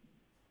McCoy.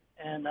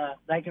 And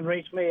they can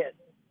reach me at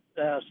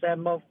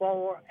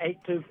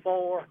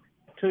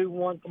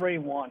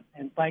 704-824-2131.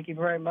 And thank you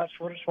very much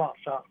for the Swap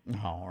Shop.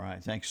 All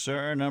right. Thanks,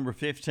 sir. Number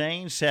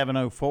 15,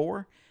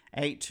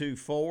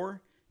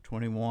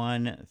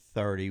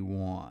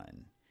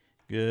 704-824-2131.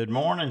 Good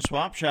morning,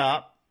 Swap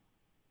Shop.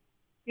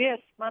 Yes,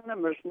 my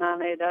number is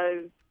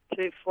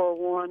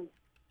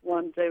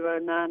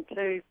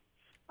 980-241-1092.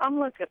 I'm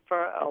looking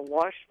for a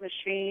wash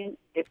machine.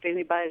 If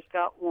anybody's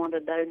got one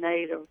to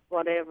donate or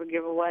whatever,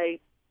 give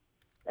away,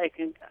 they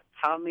can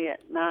call me at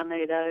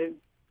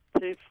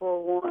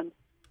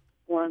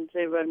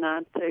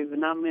 980-241-1092,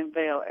 and I'm in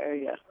Vale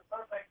area.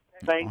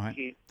 Thank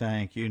you.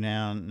 Thank you.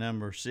 Now,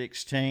 number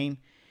 16,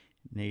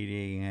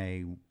 needing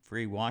a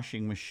free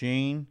washing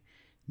machine,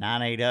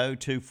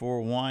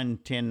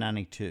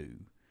 980-241-1092.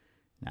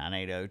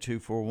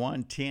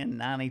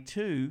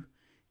 980-241-1092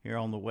 here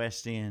on the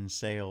West End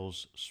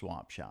Sales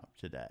Swap Shop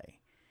today.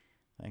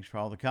 Thanks for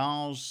all the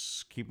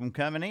calls. Keep them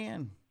coming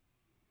in.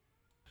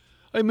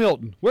 Hey,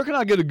 Milton, where can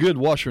I get a good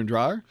washer and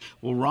dryer?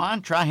 Well,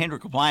 Ron, try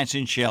Hendrick Appliance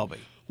in Shelby.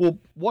 Well,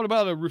 what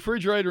about a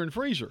refrigerator and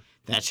freezer?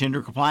 That's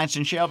Hendrick Appliance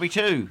in Shelby,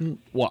 too.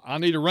 Well, I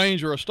need a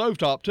range or a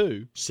stovetop,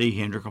 too. See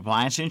Hendrick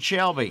Appliance in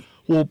Shelby.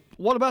 Well,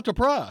 what about the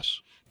price?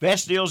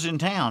 Best deals in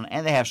town,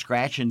 and they have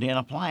scratch and dent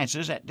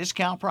appliances at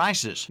discount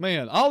prices.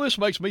 Man, all this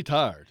makes me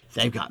tired.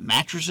 They've got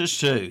mattresses,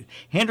 too.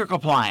 Hendrick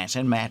Appliance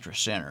and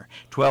Mattress Center,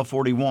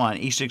 1241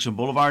 East Dixon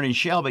Boulevard in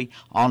Shelby,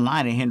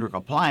 online at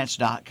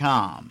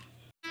hendrickappliance.com.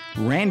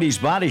 Randy's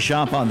Body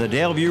Shop on the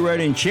Delview Road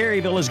in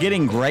Cherryville is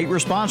getting great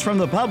response from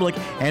the public,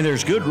 and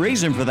there's good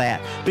reason for that,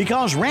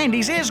 because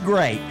Randy's is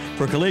great.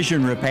 For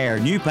collision repair,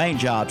 new paint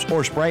jobs,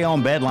 or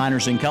spray-on bed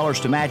liners in colors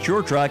to match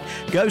your truck,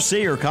 go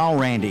see or call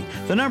Randy.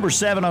 The number's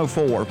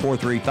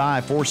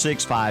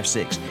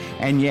 704-435-4656.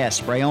 And yes,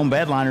 spray-on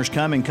bed liners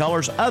come in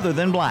colors other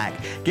than black.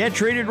 Get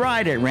treated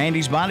right at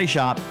Randy's Body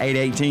Shop,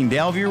 818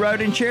 Delview Road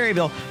in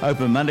Cherryville,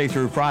 open Monday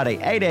through Friday,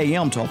 8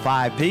 a.m. till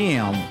 5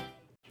 p.m.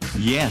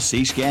 Yes,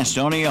 East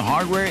Gastonia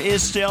Hardware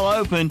is still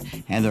open,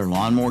 and their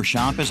lawnmower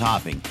shop is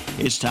hopping.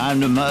 It's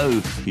time to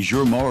mow. Is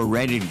your mower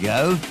ready to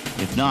go?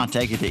 If not,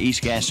 take it to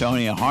East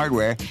Gastonia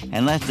Hardware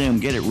and let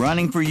them get it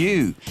running for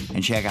you.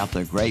 And check out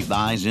the great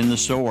buys in the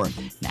store.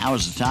 Now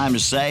is the time to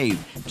save.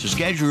 To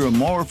schedule your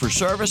mower for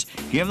service,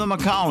 give them a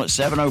call at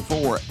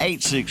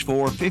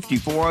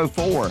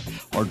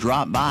 704-864-5404 or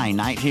drop by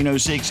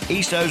 1906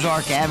 East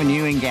Ozark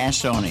Avenue in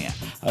Gastonia.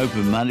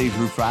 Open Monday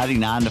through Friday,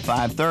 9 to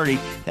 5:30.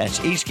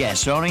 That's East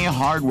Gastonia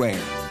Hardware.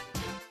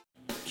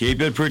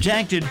 Keep it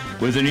protected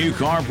with a new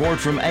carport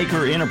from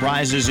Acre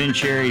Enterprises in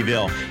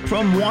Cherryville.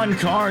 From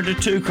 1-car to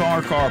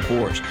 2-car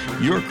carports,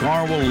 your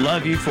car will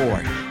love you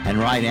for it. And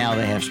right now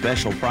they have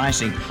special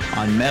pricing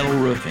on metal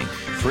roofing.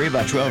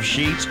 3x12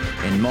 sheets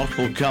in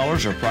multiple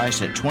colors are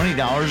priced at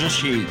 $20 a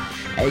sheet.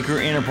 Acre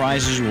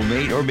Enterprises will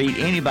meet or beat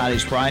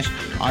anybody's price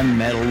on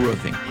metal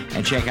roofing.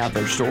 And check out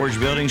their storage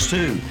buildings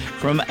too.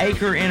 From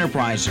Acre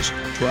Enterprises,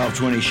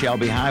 1220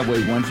 Shelby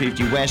Highway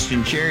 150 West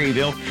in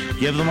Cherryville.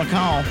 Give them a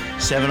call,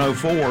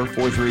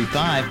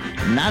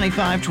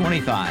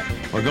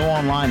 704-435-9525, or go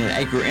online at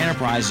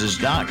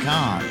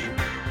acreenterprises.com.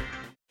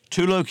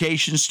 2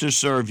 locations to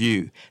serve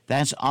you.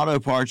 That's Auto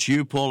Parts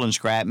U-Pull and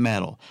Scrap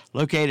Metal,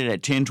 located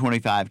at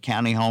 1025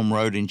 County Home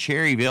Road in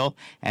Cherryville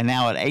and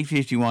now at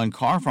 851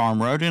 Car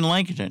Farm Road in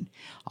Lincoln.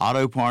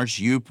 Auto Parts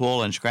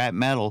U-Pull and Scrap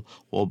Metal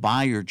will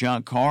buy your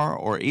junk car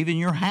or even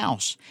your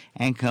house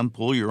and come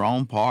pull your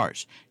own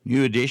parts.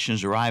 New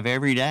additions arrive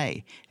every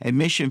day.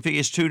 Admission fee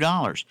is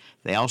 $2.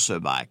 They also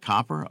buy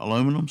copper,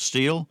 aluminum,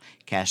 steel,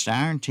 cast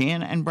iron,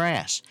 tin, and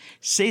brass.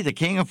 See the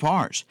king of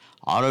parts.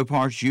 Auto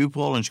Parts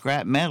U-Pull and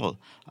Scrap Metal,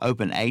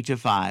 open 8 to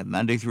 5,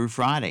 Monday through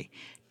Friday.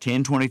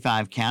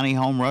 1025 County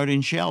Home Road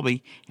in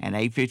Shelby and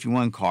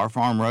 851 Car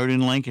Farm Road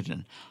in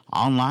Lincoln.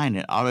 Online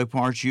at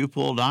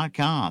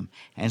autopartsupull.com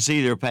and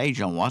see their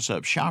page on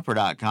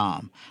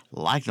whatsupshopper.com.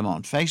 Like them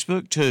on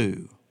Facebook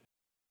too.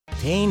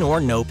 Pain or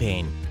no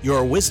pain,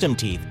 your wisdom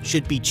teeth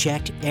should be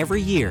checked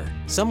every year.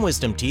 Some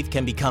wisdom teeth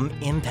can become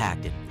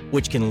impacted,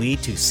 which can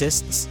lead to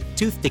cysts,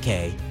 tooth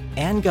decay,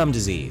 and gum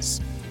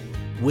disease.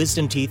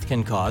 Wisdom teeth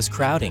can cause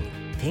crowding,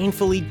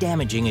 painfully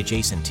damaging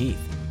adjacent teeth.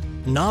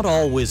 Not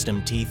all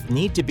wisdom teeth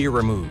need to be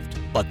removed,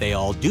 but they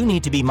all do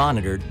need to be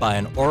monitored by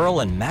an oral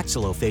and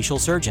maxillofacial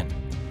surgeon.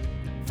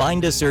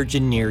 Find a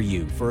surgeon near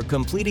you for a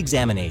complete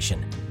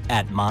examination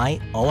at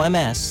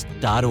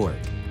myoms.org.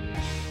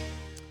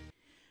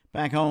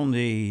 Back on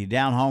the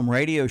Down Home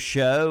Radio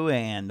Show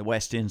and the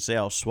West End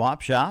Sales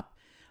Swap Shop.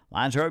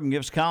 Lines are open.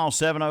 Give us a call,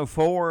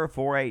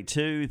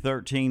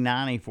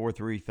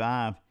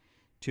 704-482-1390,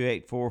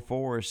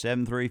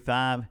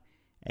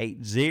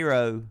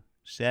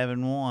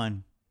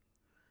 432-844-735-8071.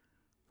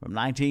 From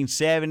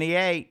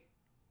 1978,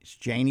 it's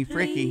Janie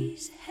Fricke.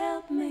 Please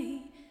help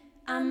me,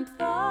 I'm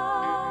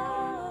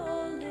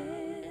falling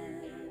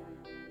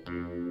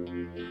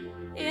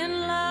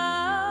in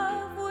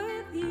love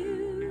with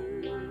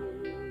you.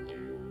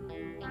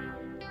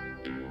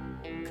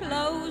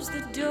 Close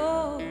the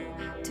door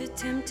to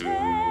temptation.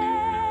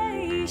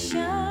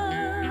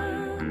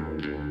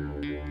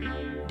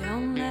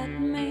 Don't let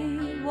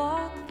me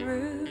walk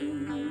through.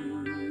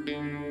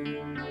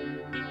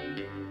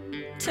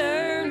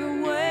 Turn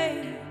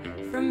away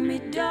from me,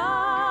 darling.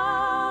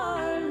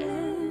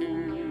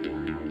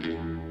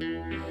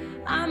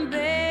 I'm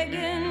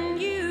begging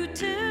you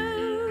to.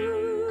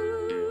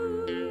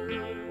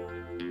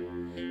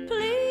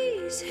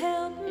 Please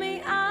help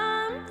me,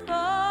 I'm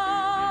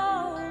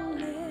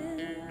falling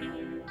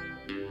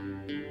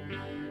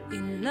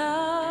in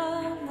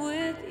love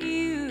with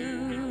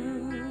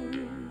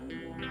you.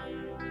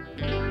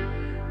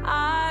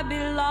 I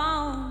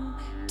belong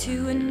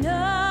to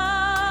another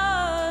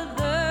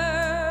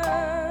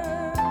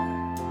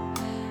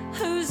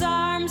whose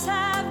arms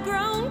have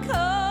grown cold,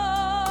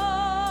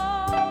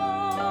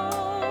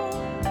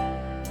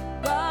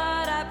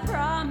 but I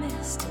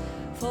promised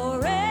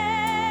forever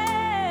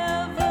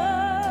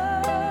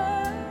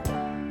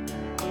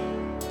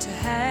to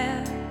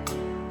have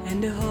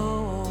and to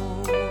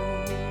hold,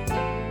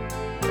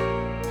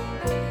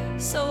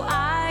 so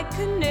I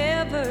could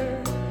never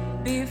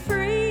be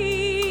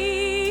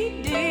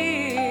free,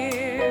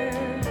 dear.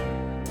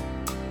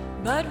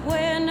 But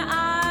when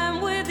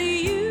I'm with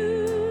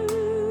you,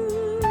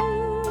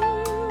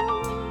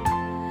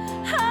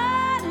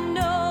 I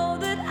know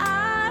that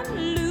I'm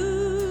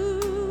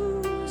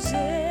losing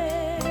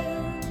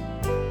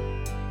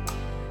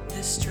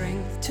the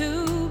strength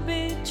to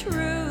be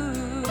true.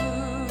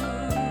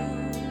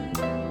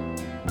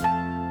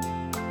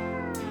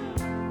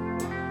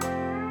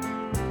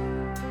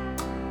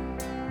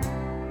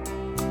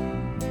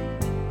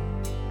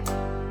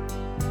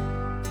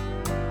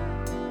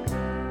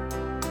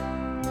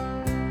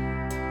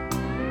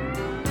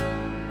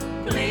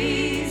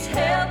 Please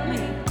help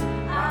me,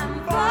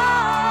 I'm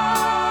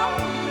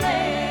falling,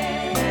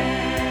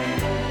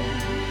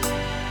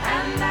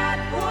 and that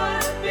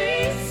would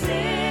be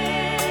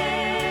sin.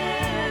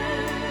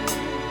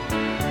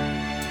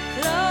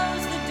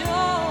 Close the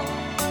door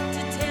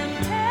to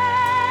temptation.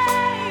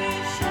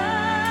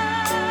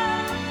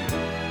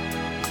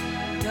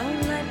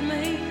 Don't let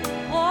me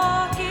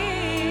walk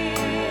in,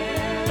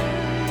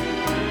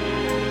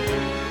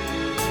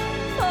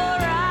 for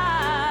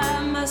I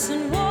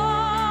mustn't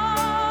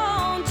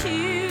want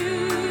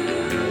you,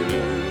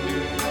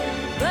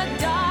 but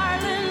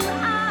darling,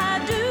 I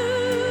do.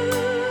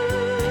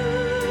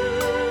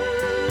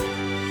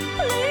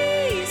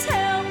 Please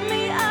help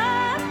me,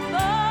 I'm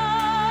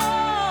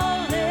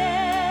falling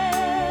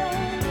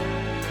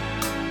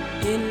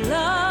in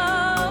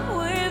love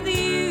with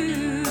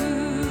you.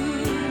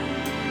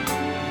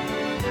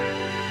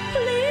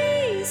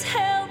 Please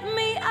help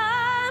me,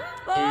 I'm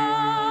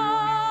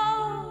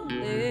falling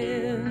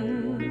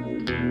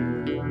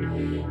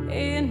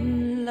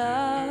in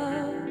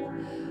love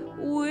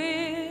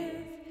with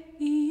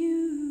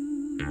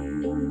you.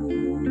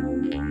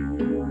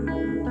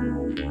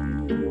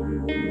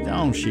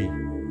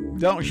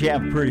 Don't she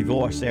have a pretty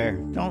voice there?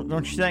 Don't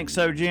you think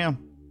so, Jim?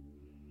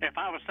 If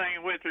I was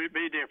singing with her, it'd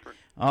be different.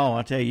 Oh,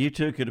 I tell you, you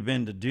two could have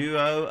been the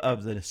duo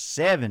of the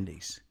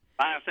 70s.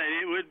 I said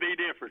it would be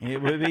different. It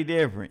would be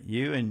different.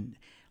 You and,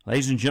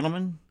 ladies and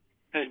gentlemen,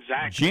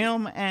 Exactly.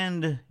 Jim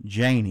and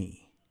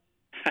Janie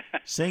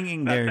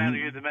singing That their sounds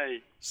good to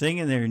me.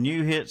 singing their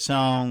new hit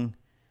song,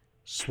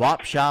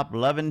 "Swap Shop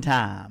Lovin'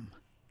 Time."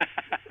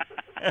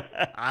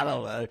 I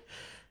don't know.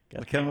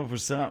 Got to come up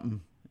with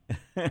something.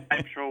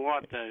 I'm sure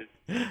what though.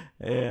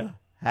 Yeah.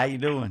 How you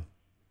doing?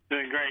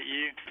 Doing great.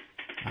 You?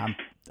 I'm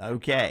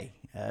okay.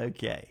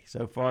 Okay.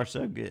 So far,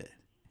 so good.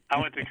 I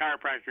went to the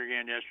chiropractor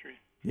again yesterday.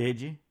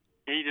 Did you?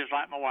 He just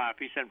like my wife.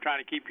 He said, I'm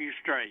trying to keep you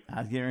straight. I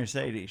was getting ready to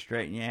say, did he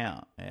straighten you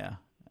out? Yeah.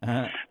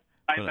 I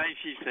think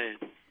she said.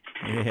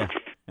 Yeah.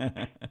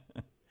 Anyway,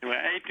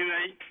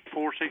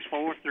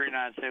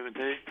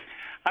 828-464-3972.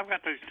 I've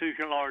got those two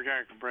large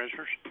air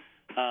compressors.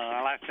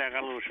 I like to say I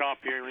got a little shop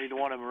here, and either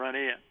one of them run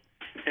it.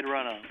 It'd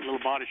run a little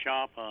body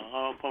shop,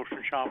 a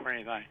upholstery shop, or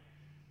anything.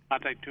 I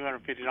take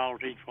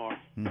 $250 each for them.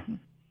 Mm-hmm.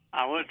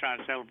 I was trying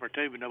to sell them for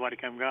 $2, but nobody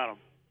come got them.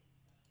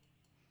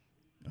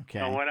 Okay.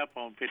 So I went up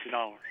on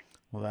 $50.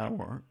 Well, that'll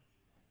work.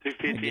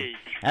 $250 each.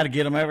 Had to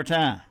get them every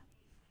time.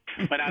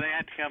 But now they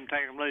had to come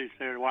take them loose.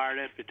 They're wired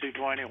up at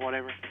 220 or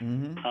whatever.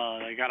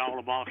 Mm-hmm. They got all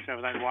the boxes,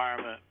 everything to wire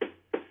them up.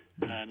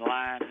 And the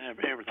line,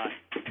 everything.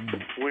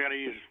 Mm-hmm. We got to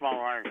use a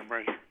smaller air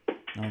compressor.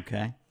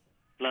 Okay.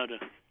 Love to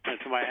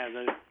let somebody have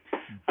those.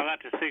 I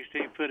got the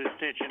 16-foot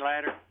extension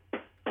ladder,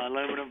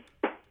 aluminum.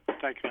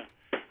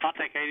 I'll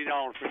take $80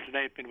 for it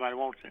today if anybody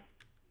wants it.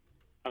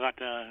 I got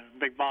the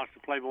big box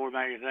of Playboy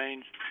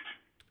magazines.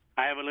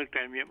 I haven't looked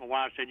at them yet. My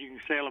wife said you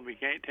can sell them, but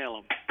you can't tell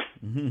them.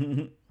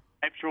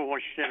 I'm sure what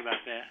she said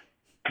about that.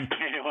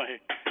 Anyway,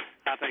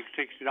 I think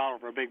 $60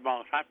 for a big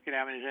box. I forget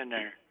how many's in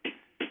there.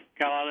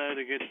 Got a lot of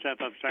other good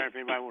stuff upstairs.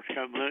 If anybody wants to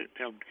come look,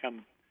 tell them to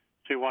come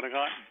see what I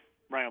got.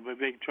 Bring a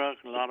big truck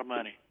and a lot of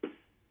money.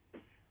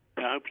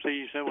 I hope to see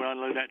you soon. We'll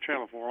unload that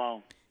trailer for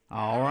long.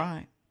 All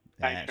right.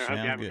 Thanks, sir.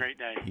 Hope you have a great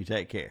day. You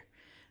take care.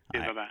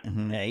 Bye-bye.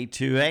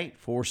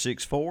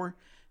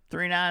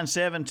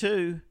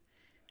 828-464-3972.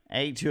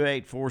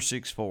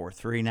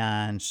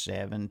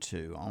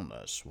 828-464-3972 on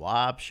the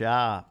Swap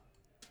Shop.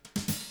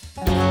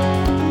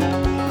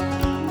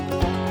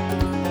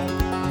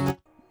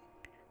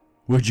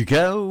 Would you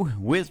go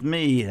with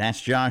me?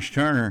 That's Josh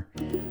Turner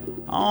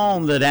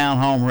on the Down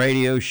Home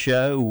Radio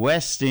Show,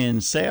 West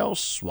End Sales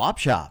Swap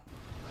Shop.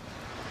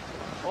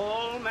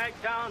 Old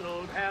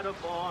MacDonald had a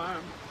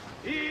farm,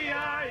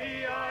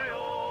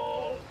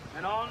 E-I-E-I-O,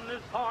 and on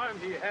this farm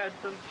he had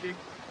some chicks,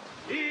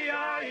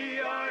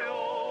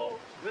 E-I-E-I-O,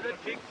 with a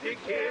tick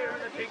here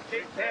and a tick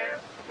there,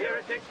 here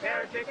a tick,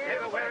 there a tick,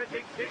 everywhere a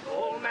tick,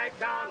 old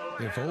MacDonald.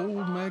 If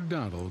old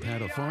MacDonald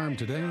had a farm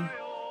today,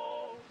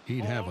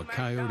 he'd have a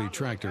Coyote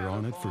tractor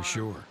on it for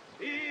sure.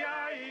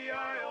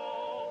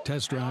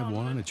 Test drive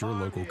one at your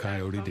local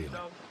Coyote dealer.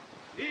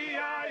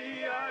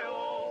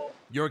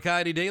 Your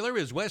Coyote dealer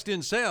is West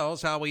End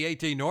Sales, Highway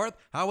 18 North,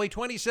 Highway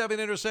 27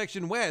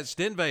 intersection west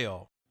in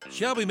Vale.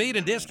 Shelby Meat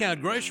and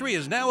Discount Grocery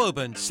is now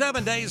open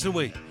 7 days a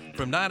week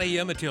from 9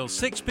 a.m. until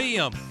 6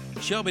 p.m.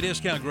 Shelby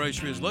Discount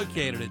Grocery is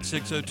located at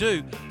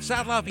 602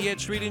 South Lafayette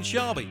Street in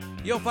Shelby.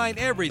 You'll find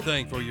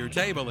everything for your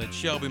table at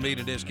Shelby Meat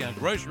and Discount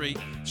Grocery.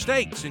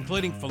 Steaks,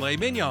 including filet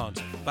mignons,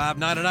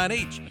 $5.99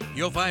 each.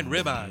 You'll find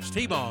ribeyes,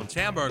 T-bones,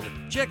 hamburger,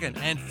 chicken,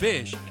 and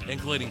fish,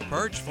 including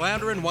perch,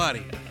 flounder, and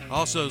whiting.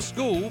 Also,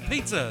 school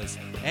pizzas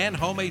and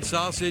homemade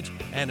sausage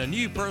and a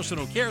new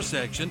personal care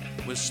section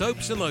with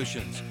soaps and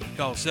lotions.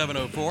 Call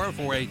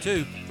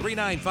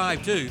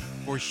 704-482-3952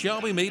 for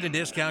Shelby Meat and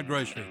Discount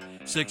Grocery.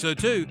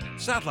 602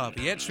 South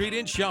Lafayette Street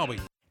in Shelby.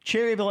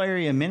 Cherryville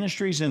Area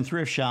Ministries and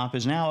Thrift Shop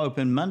is now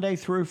open Monday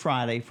through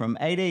Friday from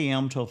 8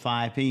 a.m. till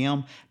 5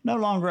 p.m., no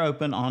longer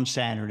open on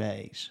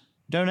Saturdays.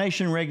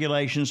 Donation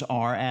regulations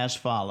are as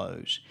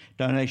follows.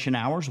 Donation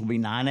hours will be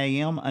 9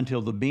 a.m.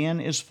 until the bin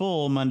is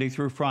full Monday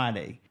through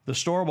Friday. The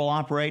store will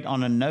operate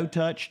on a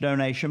no-touch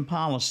donation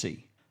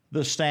policy.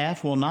 The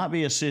staff will not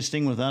be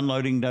assisting with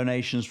unloading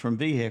donations from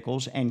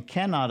vehicles and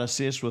cannot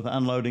assist with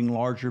unloading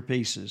larger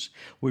pieces.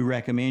 We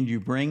recommend you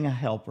bring a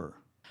helper.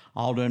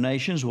 All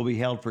donations will be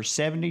held for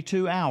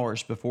 72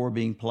 hours before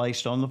being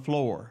placed on the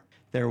floor.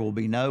 There will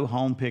be no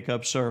home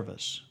pickup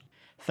service.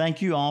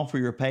 Thank you all for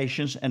your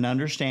patience and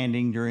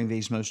understanding during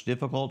these most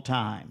difficult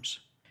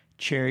times.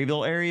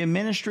 Cherryville Area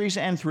Ministries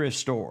and Thrift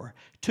Store,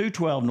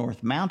 212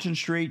 North Mountain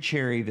Street,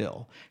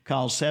 Cherryville.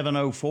 Call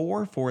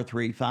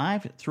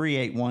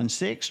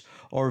 704-435-3816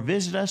 or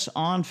visit us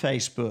on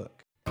Facebook.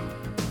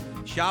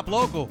 Shop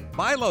local,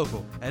 buy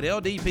local at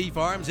LDP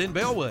Farms in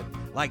Bellwood,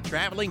 like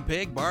Traveling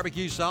Pig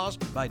Barbecue Sauce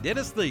by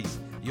Dennis Thies.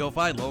 You'll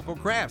find local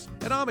crafts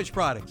and Amish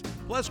products,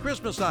 plus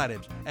Christmas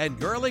items and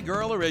Girly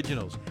Girl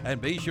Originals.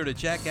 And be sure to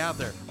check out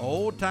their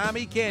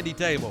old-timey candy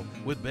table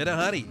with Bit of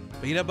Honey,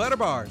 peanut butter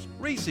bars,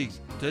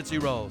 Reese's, Tootsie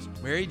Rolls,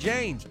 Mary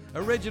Jane's,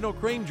 Original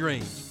Cream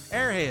Dreams,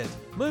 Airheads,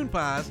 Moon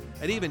Pies,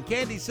 and even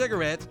candy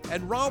cigarettes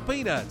and raw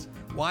peanuts.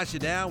 Wash it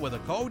down with a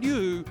cold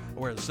yoo-hoo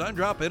or a sun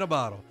drop in a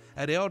bottle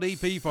at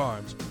LDP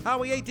Farms,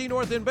 Highway 18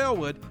 North in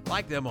Bellwood.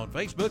 Like them on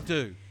Facebook,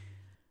 too.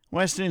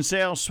 West End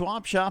Sales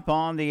Swap Shop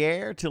on the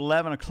air till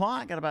 11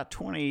 o'clock. Got about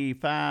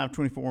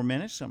 24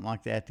 minutes, something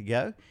like that to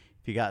go.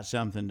 If you got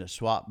something to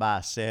swap,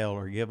 buy, sell,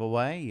 or give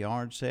away,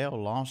 yard sale,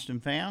 lost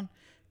and found,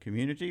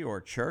 community, or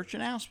church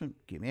announcement,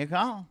 give me a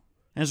call.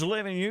 There's a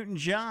living Newton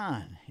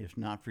John, if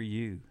not for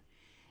you.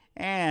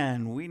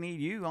 And we need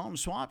you on the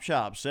Swap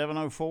Shop,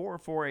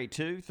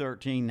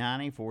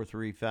 704-482-1390,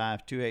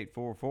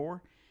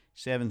 435-2844,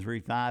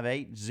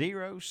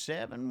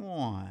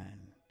 735-8071.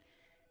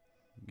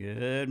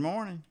 Good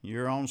morning.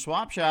 You're on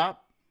Swap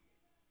Shop.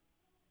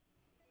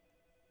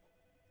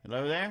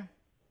 Hello there?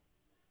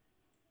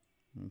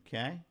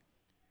 Okay.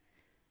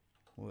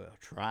 We'll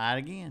try it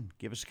again.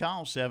 Give us a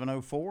call,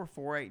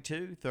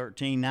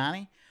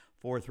 704-482-1390,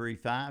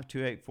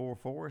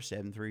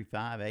 435-2844,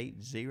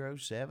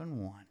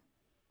 735-8071.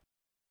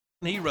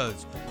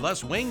 Heroes,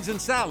 plus wings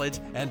and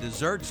salads and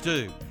desserts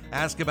too.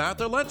 Ask about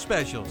their lunch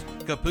specials.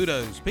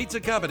 Caputo's Pizza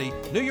Company,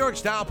 New York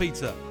style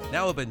pizza.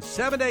 Now open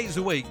 7 days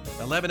a week,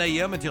 11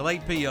 a.m. until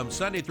 8 p.m.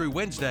 Sunday through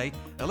Wednesday,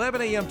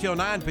 11 a.m. till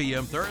 9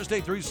 p.m.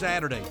 Thursday through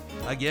Saturday.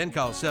 Again,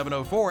 call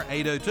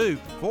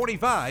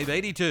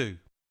 704-802-4582.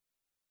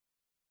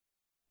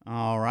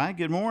 All right,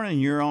 good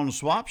morning. You're on the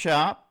Swap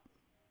Shop.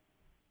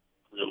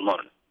 Good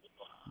morning.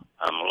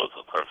 I'm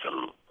looking for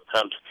some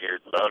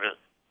unsecured butter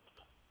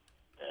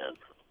and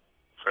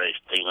fresh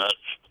peanuts,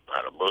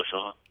 about a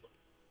bushel,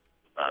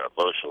 about a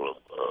bushel of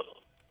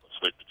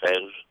sweet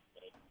potatoes,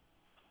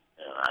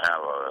 and I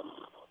have a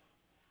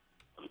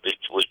big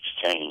switch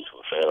change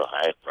for sale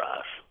high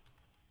price.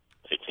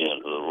 They came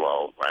to the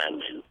law brand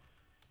new.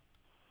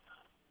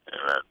 And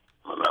that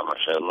my number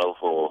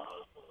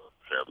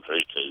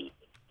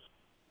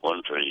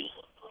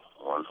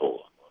 704-732-1314.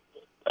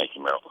 Thank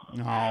you,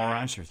 Milton. All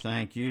right, sir.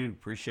 Thank you.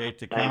 Appreciate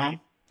the call.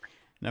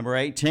 Number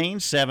 18,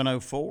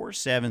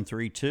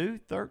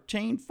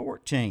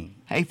 704-732-1314.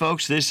 Hey,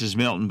 folks, this is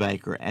Milton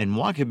Baker, and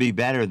what could be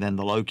better than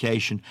the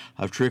location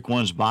of Trick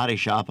One's Body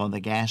Shop on the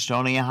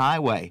Gastonia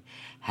Highway?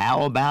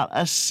 How about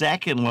a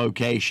second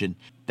location?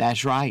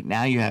 That's right,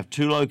 now you have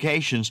two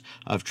locations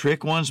of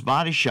Trick One's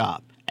Body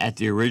Shop at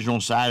the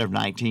original site of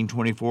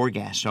 1924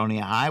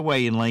 Gastonia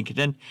Highway in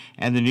Lincoln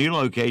and the new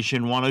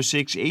location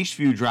 106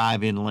 Eastview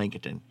Drive in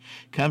Lincoln.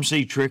 Come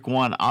see Trick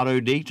One Auto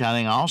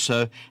Detailing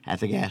also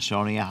at the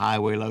Gastonia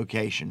Highway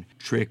location.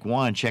 Trick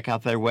One, check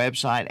out their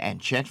website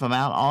and check them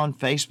out on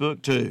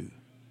Facebook too.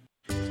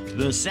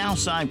 The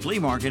Southside Flea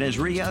Market has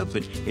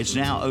reopened. It's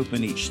now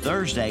open each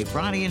Thursday,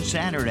 Friday, and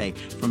Saturday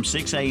from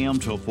 6 a.m.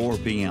 till 4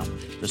 p.m.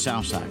 The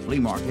Southside Flea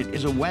Market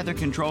is a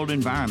weather-controlled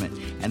environment,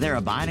 and they're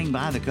abiding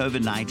by the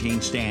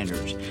COVID-19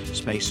 standards.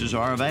 Spaces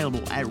are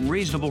available at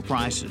reasonable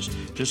prices.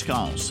 Just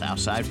call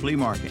Southside Flea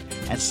Market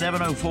at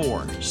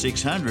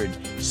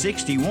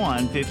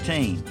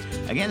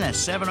 704-600-6115. Again,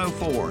 that's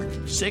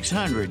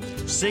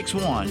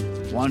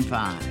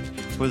 704-600-6115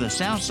 for the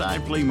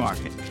Southside Flea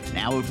Market.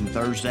 Now open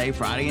Thursday,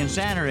 Friday, and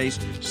Saturdays,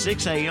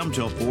 6 a.m.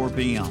 till 4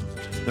 p.m.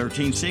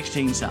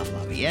 1316 South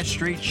Lafayette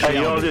Street, Shelby.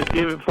 Hey, y'all just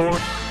give it for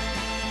us.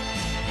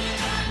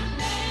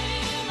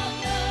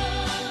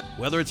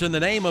 Whether it's in the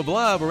name of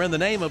love or in the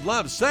name of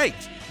love's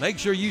sakes, make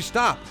sure you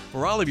stop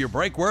for all of your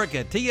brake work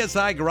at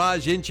TSI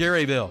Garage in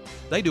Cherryville.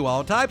 They do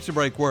all types of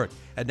brake work,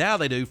 and now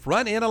they do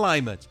front-end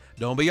alignments.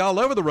 Don't be all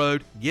over the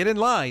road. Get in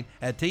line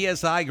at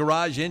TSI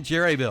Garage in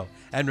Cherryville.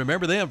 And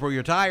remember them for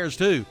your tires,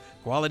 too.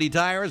 Quality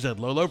tires at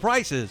low, low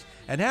prices.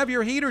 And have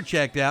your heater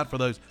checked out for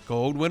those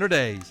cold winter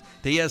days.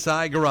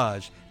 TSI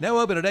Garage, now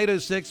open at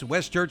 806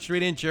 West Church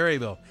Street in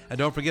Cherryville. And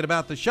don't forget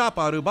about the Shop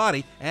Auto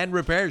Body and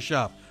Repair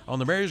Shop on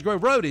the Marys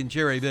Grove Road in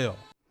Cherryville.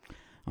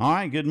 All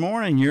right, good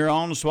morning. You're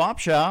on the Swap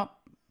Shop.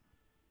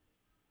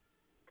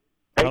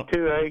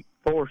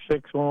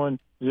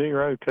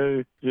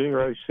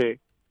 828-461-0206.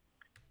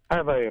 I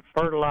have a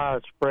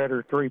fertilized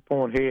spreader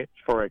 3-point hitch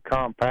for a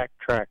compact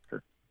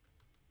tractor.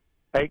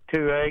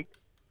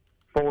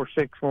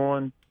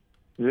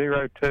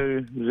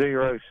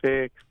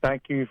 828-461-0206.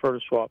 Thank you for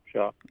the Swap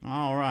Shop.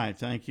 All right,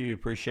 thank you.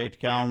 Appreciate the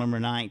call. Number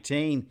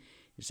 19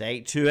 is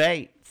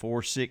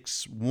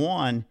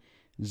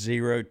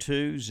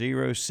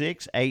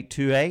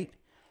 828-461-0206.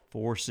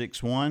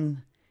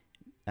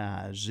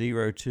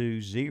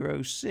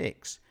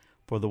 828-461-0206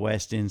 for the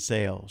West End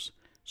Sales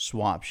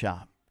Swap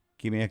Shop.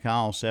 Give me a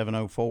call,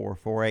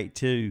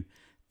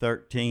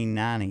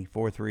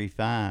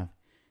 704-482-1390,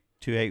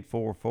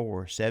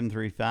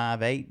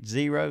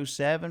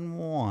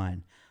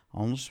 435-2844-735-8071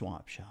 on the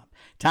Swap Shop.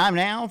 Time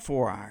now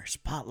for our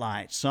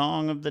Spotlight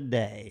Song of the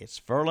Day. It's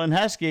Furlin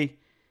Husky,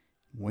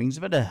 Wings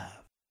of a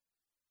Dove.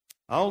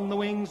 On the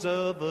wings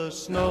of a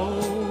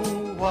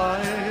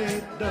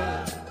snow-white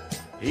dove,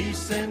 he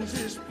sends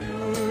his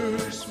pure,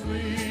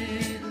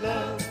 sweet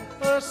love,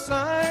 a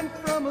sign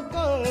from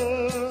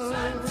above.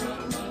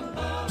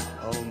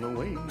 On the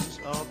wings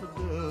of a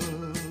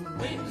dove,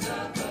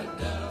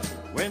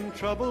 when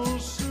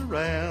troubles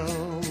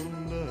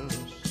surround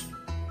us,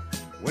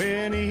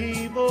 when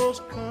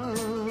evils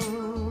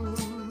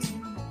come,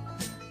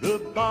 the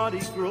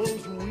body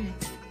grows weak.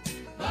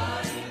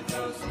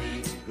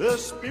 The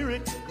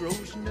spirit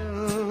grows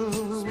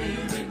numb.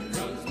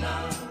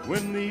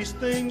 When these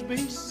things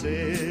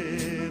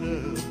beset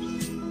us,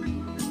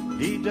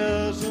 he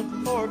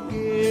doesn't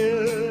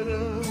forget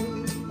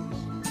us.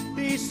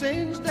 He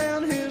sends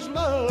down his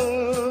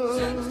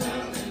love,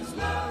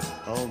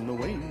 on the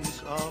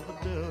wings of a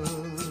dove.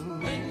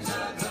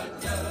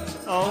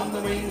 On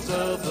the wings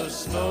of a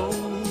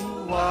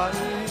snow-white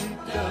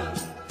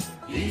dove,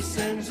 he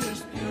sends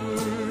his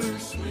pure,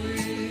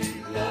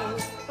 sweet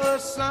love, a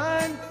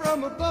sign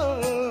from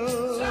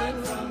above.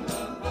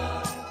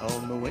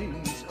 On the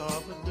wings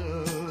of a dove.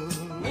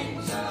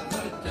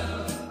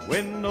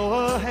 When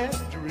Noah had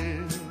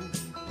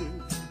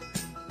drifted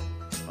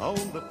on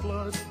the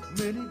flood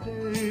many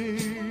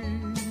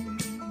days,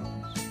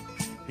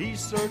 he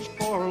searched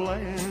for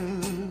land.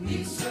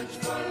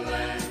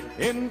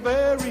 In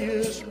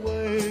various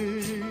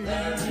ways.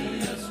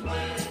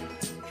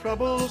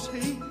 Troubles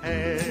he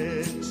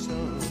had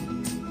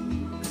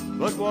some,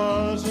 but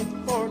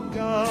wasn't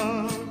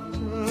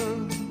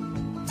forgotten.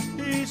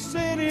 He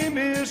sent him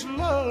his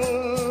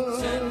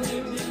love,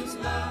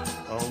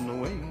 on the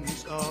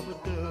wings of a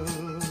dove.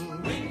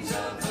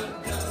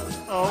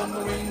 On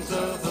the wings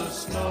of a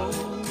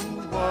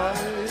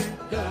snow-white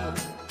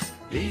dove,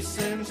 he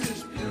sends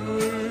his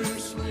pure,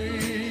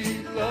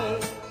 sweet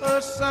love,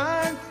 a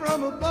sign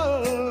from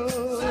above.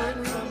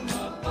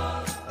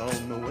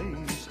 On the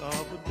wings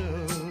of a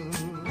dove.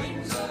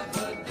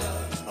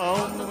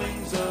 On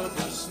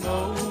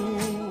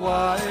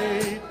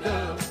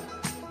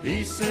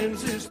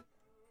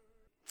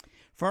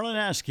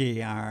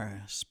Furlanuski,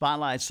 our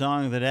spotlight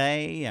song of the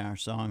day, our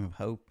song of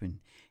hope and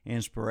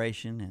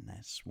inspiration, and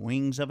that's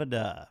Wings of a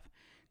Dove.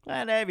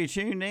 Glad to have you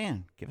tuned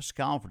in. Give us a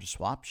call for the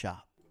Swap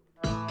Shop.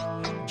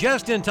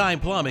 Just in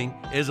Time Plumbing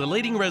is a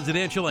leading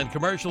residential and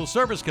commercial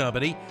service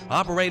company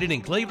operated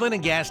in Cleveland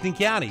and Gaston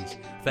counties.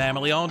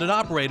 Family owned and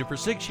operated for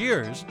 6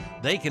 years,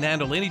 they can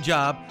handle any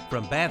job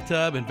from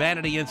bathtub and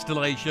vanity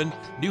installation,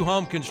 new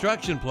home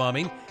construction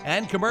plumbing,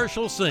 and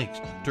commercial sinks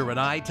to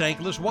Rinnai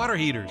tankless water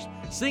heaters,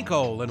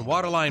 sinkhole and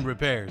water line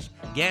repairs,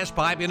 gas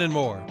piping, and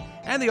more.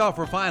 And they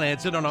offer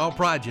financing on all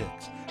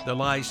projects. The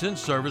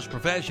licensed service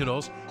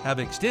professionals have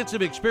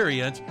extensive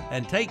experience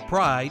and take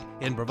pride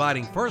in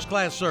providing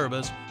first-class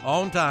service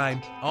on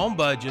time, on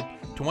budget,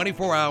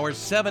 24 hours,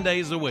 7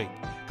 days a week.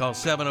 Call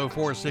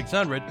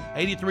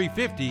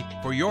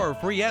 704-600-8350 for your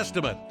free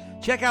estimate.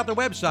 Check out their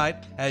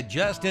website at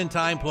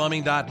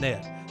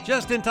justintimeplumbing.net.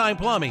 Just in Time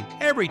Plumbing,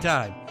 every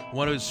time.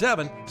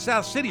 107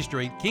 South City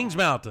Street, Kings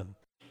Mountain.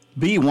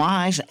 Be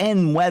wise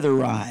and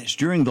weatherize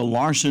during the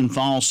Larson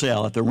Fall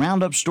Sale at the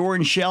Roundup Store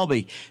in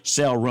Shelby.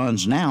 Sale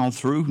runs now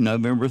through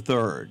November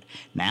 3rd.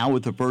 Now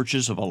with the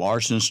purchase of a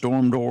Larson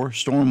storm door,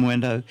 storm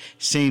window,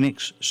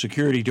 Scenics,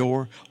 security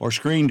door, or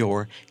screen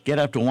door, get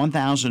up to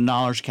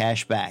 $1,000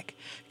 cash back.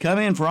 Come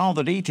in for all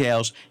the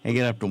details and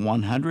get up to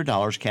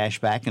 $100 cash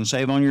back and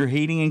save on your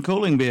heating and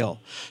cooling bill.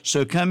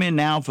 So come in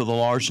now for the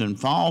Larson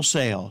Fall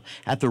Sale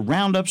at the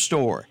Roundup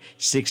Store,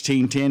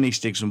 1610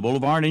 East Dixon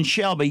Boulevard in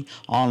Shelby,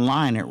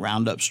 online at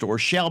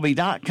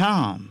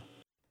roundupstoreshelby.com.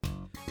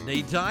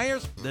 Need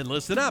tires? Then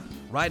listen up.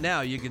 Right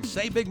now, you can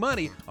save big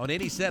money on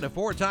any set of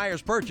 4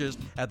 tires purchased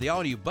at the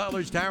all-new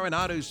Butler's Tire and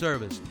Auto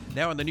Service.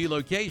 Now in the new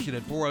location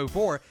at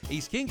 404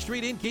 East King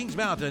Street in Kings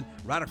Mountain,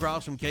 right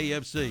across from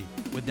KFC.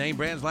 With name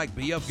brands like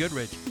B.F.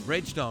 Goodrich,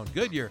 Bridgestone,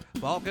 Goodyear,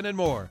 Vulcan, and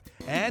more.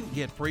 And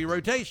get free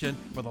rotation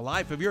for the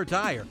life of your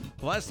tire.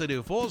 Plus, they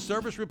do full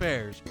service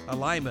repairs,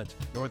 alignments,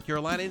 North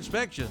Carolina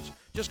inspections.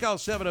 Just call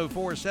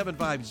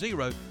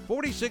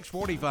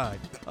 704-750-4645.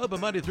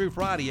 Open Monday through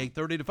Friday,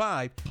 8:30 to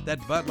 5.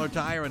 That's Butler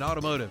Tire and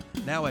Automotive.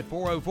 Now at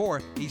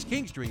 404 East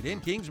King Street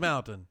in Kings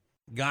Mountain.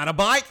 Got a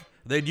bike?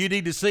 Then you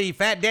need to see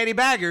Fat Daddy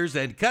Baggers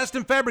and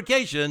Custom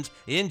Fabrications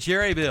in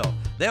Cherryville.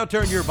 They'll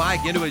turn your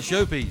bike into a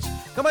showpiece.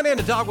 Come on in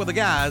and talk with the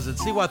guys and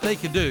see what they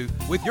can do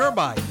with your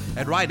bike.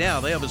 And right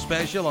now, they have a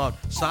special on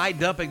side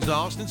dump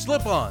exhaust and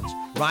slip-ons.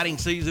 Riding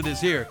season is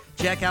here.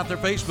 Check out their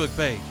Facebook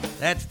page.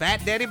 That's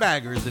Fat Daddy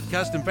Baggers and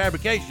Custom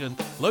Fabrication,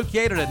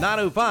 located at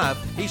 905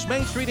 East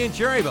Main Street in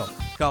Cherryville.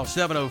 Call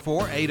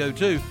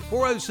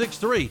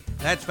 704-802-4063.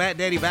 That's Fat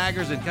Daddy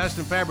Baggers and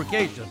Custom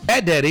Fabrication.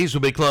 Fat Daddy's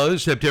will be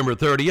closed September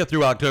 30th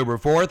through October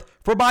 4th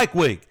for Bike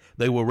Week.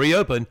 They will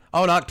reopen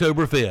on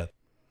October 5th.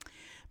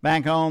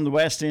 Back on the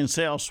West End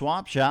Sales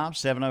Swap Shop,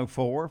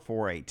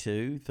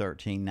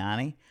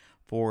 704-482-1390,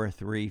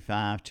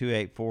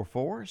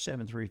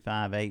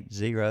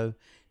 435-2844,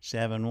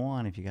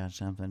 735-8071. If you got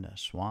something to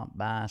swap,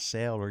 buy,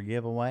 sell, or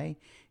give away,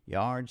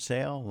 yard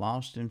sale,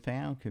 lost and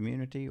found,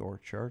 community, or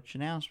church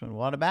announcement,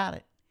 what about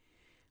it?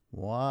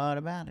 What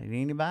about it?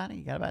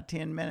 Anybody? Got about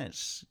 10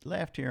 minutes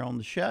left here on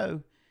the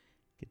show.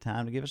 Good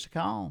time to give us a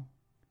call.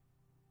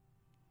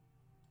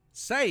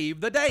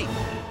 Save the date.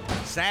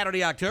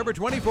 Saturday, October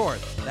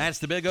 24th. That's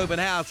the big open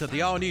house at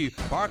the all-new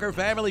Parker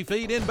Family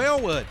Feed in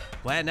Bellwood.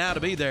 Plan now to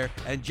be there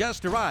and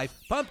just arrive.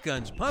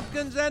 Pumpkins,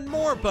 and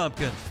more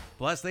pumpkins.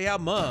 Plus, they have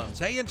mums,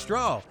 hay, and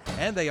straw.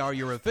 And they are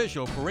your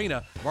official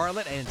Purina,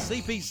 Varlet, and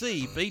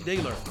CPC feed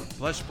dealer.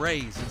 Plus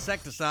sprays,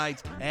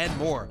 insecticides, and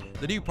more.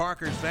 The new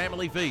Parker's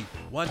Family Feed,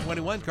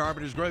 121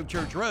 Carpenter's Grove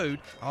Church Road,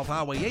 off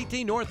Highway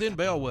 18 North in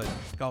Bellwood.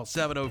 Call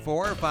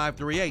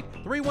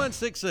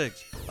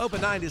 704-538-3166.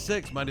 Open 9 to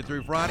 6 Monday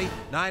through Friday,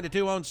 9 to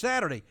 2 on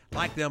Saturday.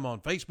 Like them on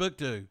Facebook,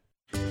 too.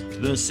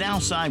 The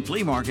Southside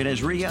Flea Market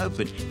has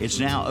reopened. It's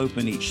now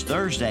open each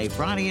Thursday,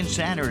 Friday, and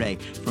Saturday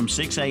from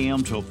 6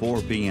 a.m. till 4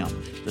 p.m.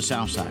 The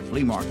Southside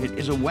Flea Market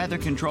is a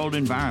weather-controlled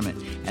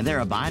environment, and they're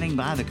abiding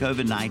by the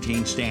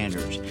COVID-19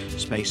 standards.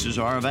 Spaces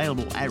are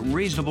available at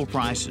reasonable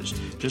prices.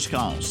 Just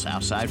call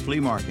Southside Flea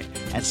Market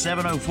at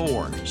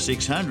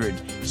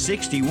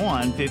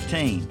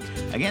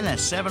 704-600-6115. Again,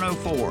 that's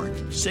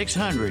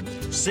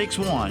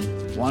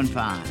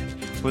 704-600-6115.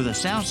 For the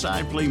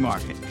Southside Flea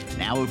Market,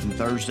 now open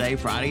Thursday,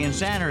 Friday, and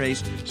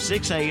Saturdays,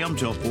 6 a.m.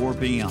 till 4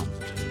 p.m.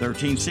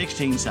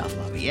 1316 South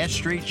Lafayette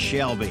Street,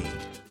 Shelby.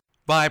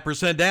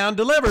 5% down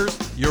delivers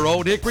your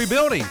Old Hickory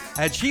building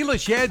at Sheila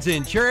Sheds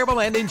in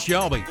Cherryville and in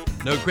Shelby.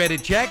 No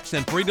credit checks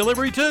and free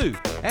delivery too.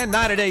 And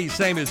 90 days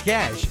same as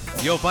cash.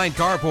 You'll find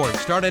carports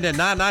starting at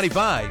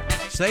 $9.95.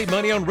 Save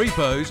money on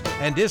repos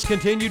and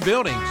discontinued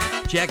buildings.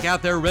 Check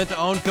out their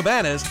rent-to-own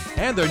cabanas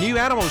and their new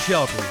animal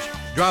shelters.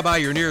 Drop by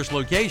your nearest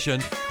location,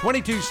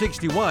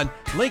 2261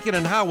 Lincoln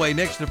and Highway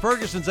next to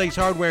Ferguson's Ace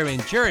Hardware in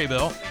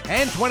Cherryville,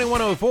 and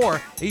 2104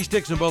 East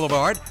Dixon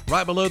Boulevard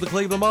right below the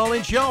Cleveland Mall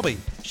in Shelby.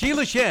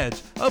 Sheila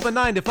Sheds, open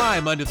 9 to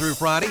 5 Monday through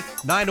Friday,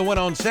 9 to 1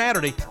 on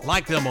Saturday.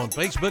 Like them on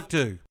Facebook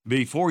too.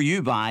 Before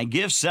you buy,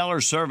 give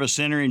Sellers Service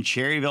Center in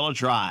Cherryville a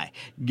try.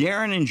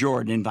 Garen and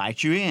Jordan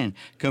invite you in.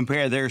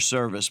 Compare their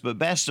service, but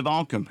best of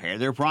all, compare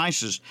their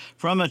prices.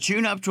 From a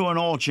tune-up to an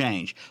oil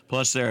change.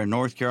 Plus, they're a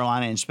North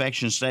Carolina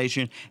inspection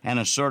station and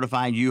a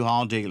certified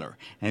U-Haul dealer.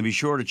 And be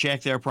sure to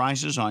check their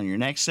prices on your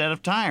next set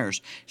of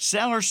tires.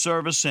 Sellers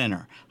Service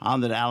Center on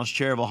the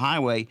Dallas-Cherryville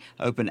Highway,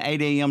 open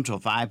 8 a.m. till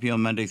 5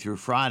 p.m. Monday through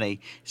Friday.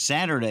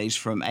 Saturdays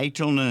from 8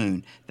 till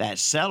noon.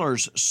 That's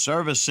Sellers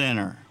Service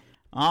Center.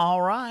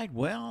 All right,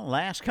 well,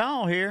 last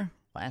call here.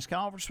 Last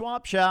call for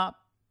Swap Shop.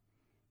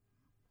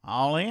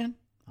 All in?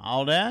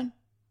 All done?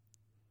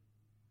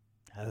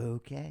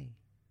 Okay.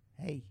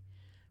 Hey,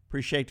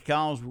 appreciate the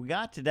calls we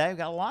got today. We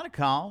got a lot of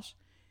calls,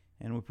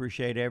 and we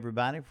appreciate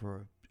everybody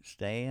for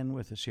staying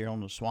with us here on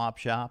the Swap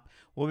Shop.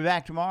 We'll be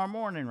back tomorrow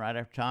morning right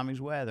after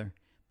Tommy's weather,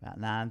 about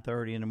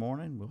 9:30 in the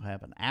morning. We'll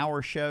have an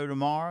hour show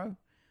tomorrow.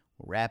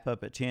 We'll wrap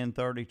up at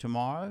 10:30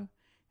 tomorrow.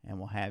 And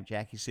we'll have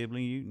Jackie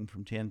Sibley-Newton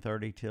from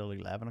 10:30 till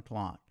 11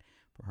 o'clock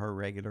for her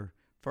regular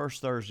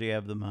first Thursday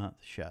of the month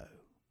show.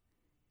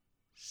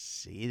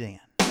 See you then.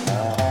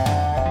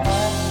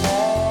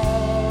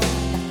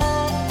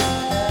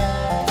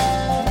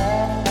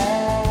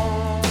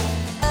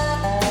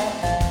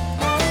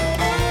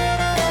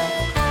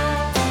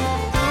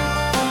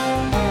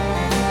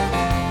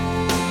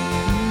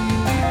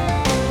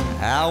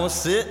 I was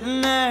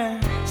sitting there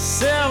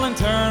selling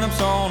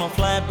turnips on a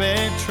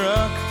flatbed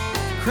truck,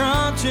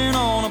 crunching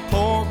on a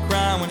pork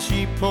rind when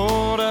she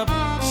pulled up.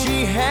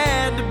 She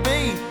had to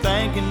be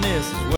thinking this is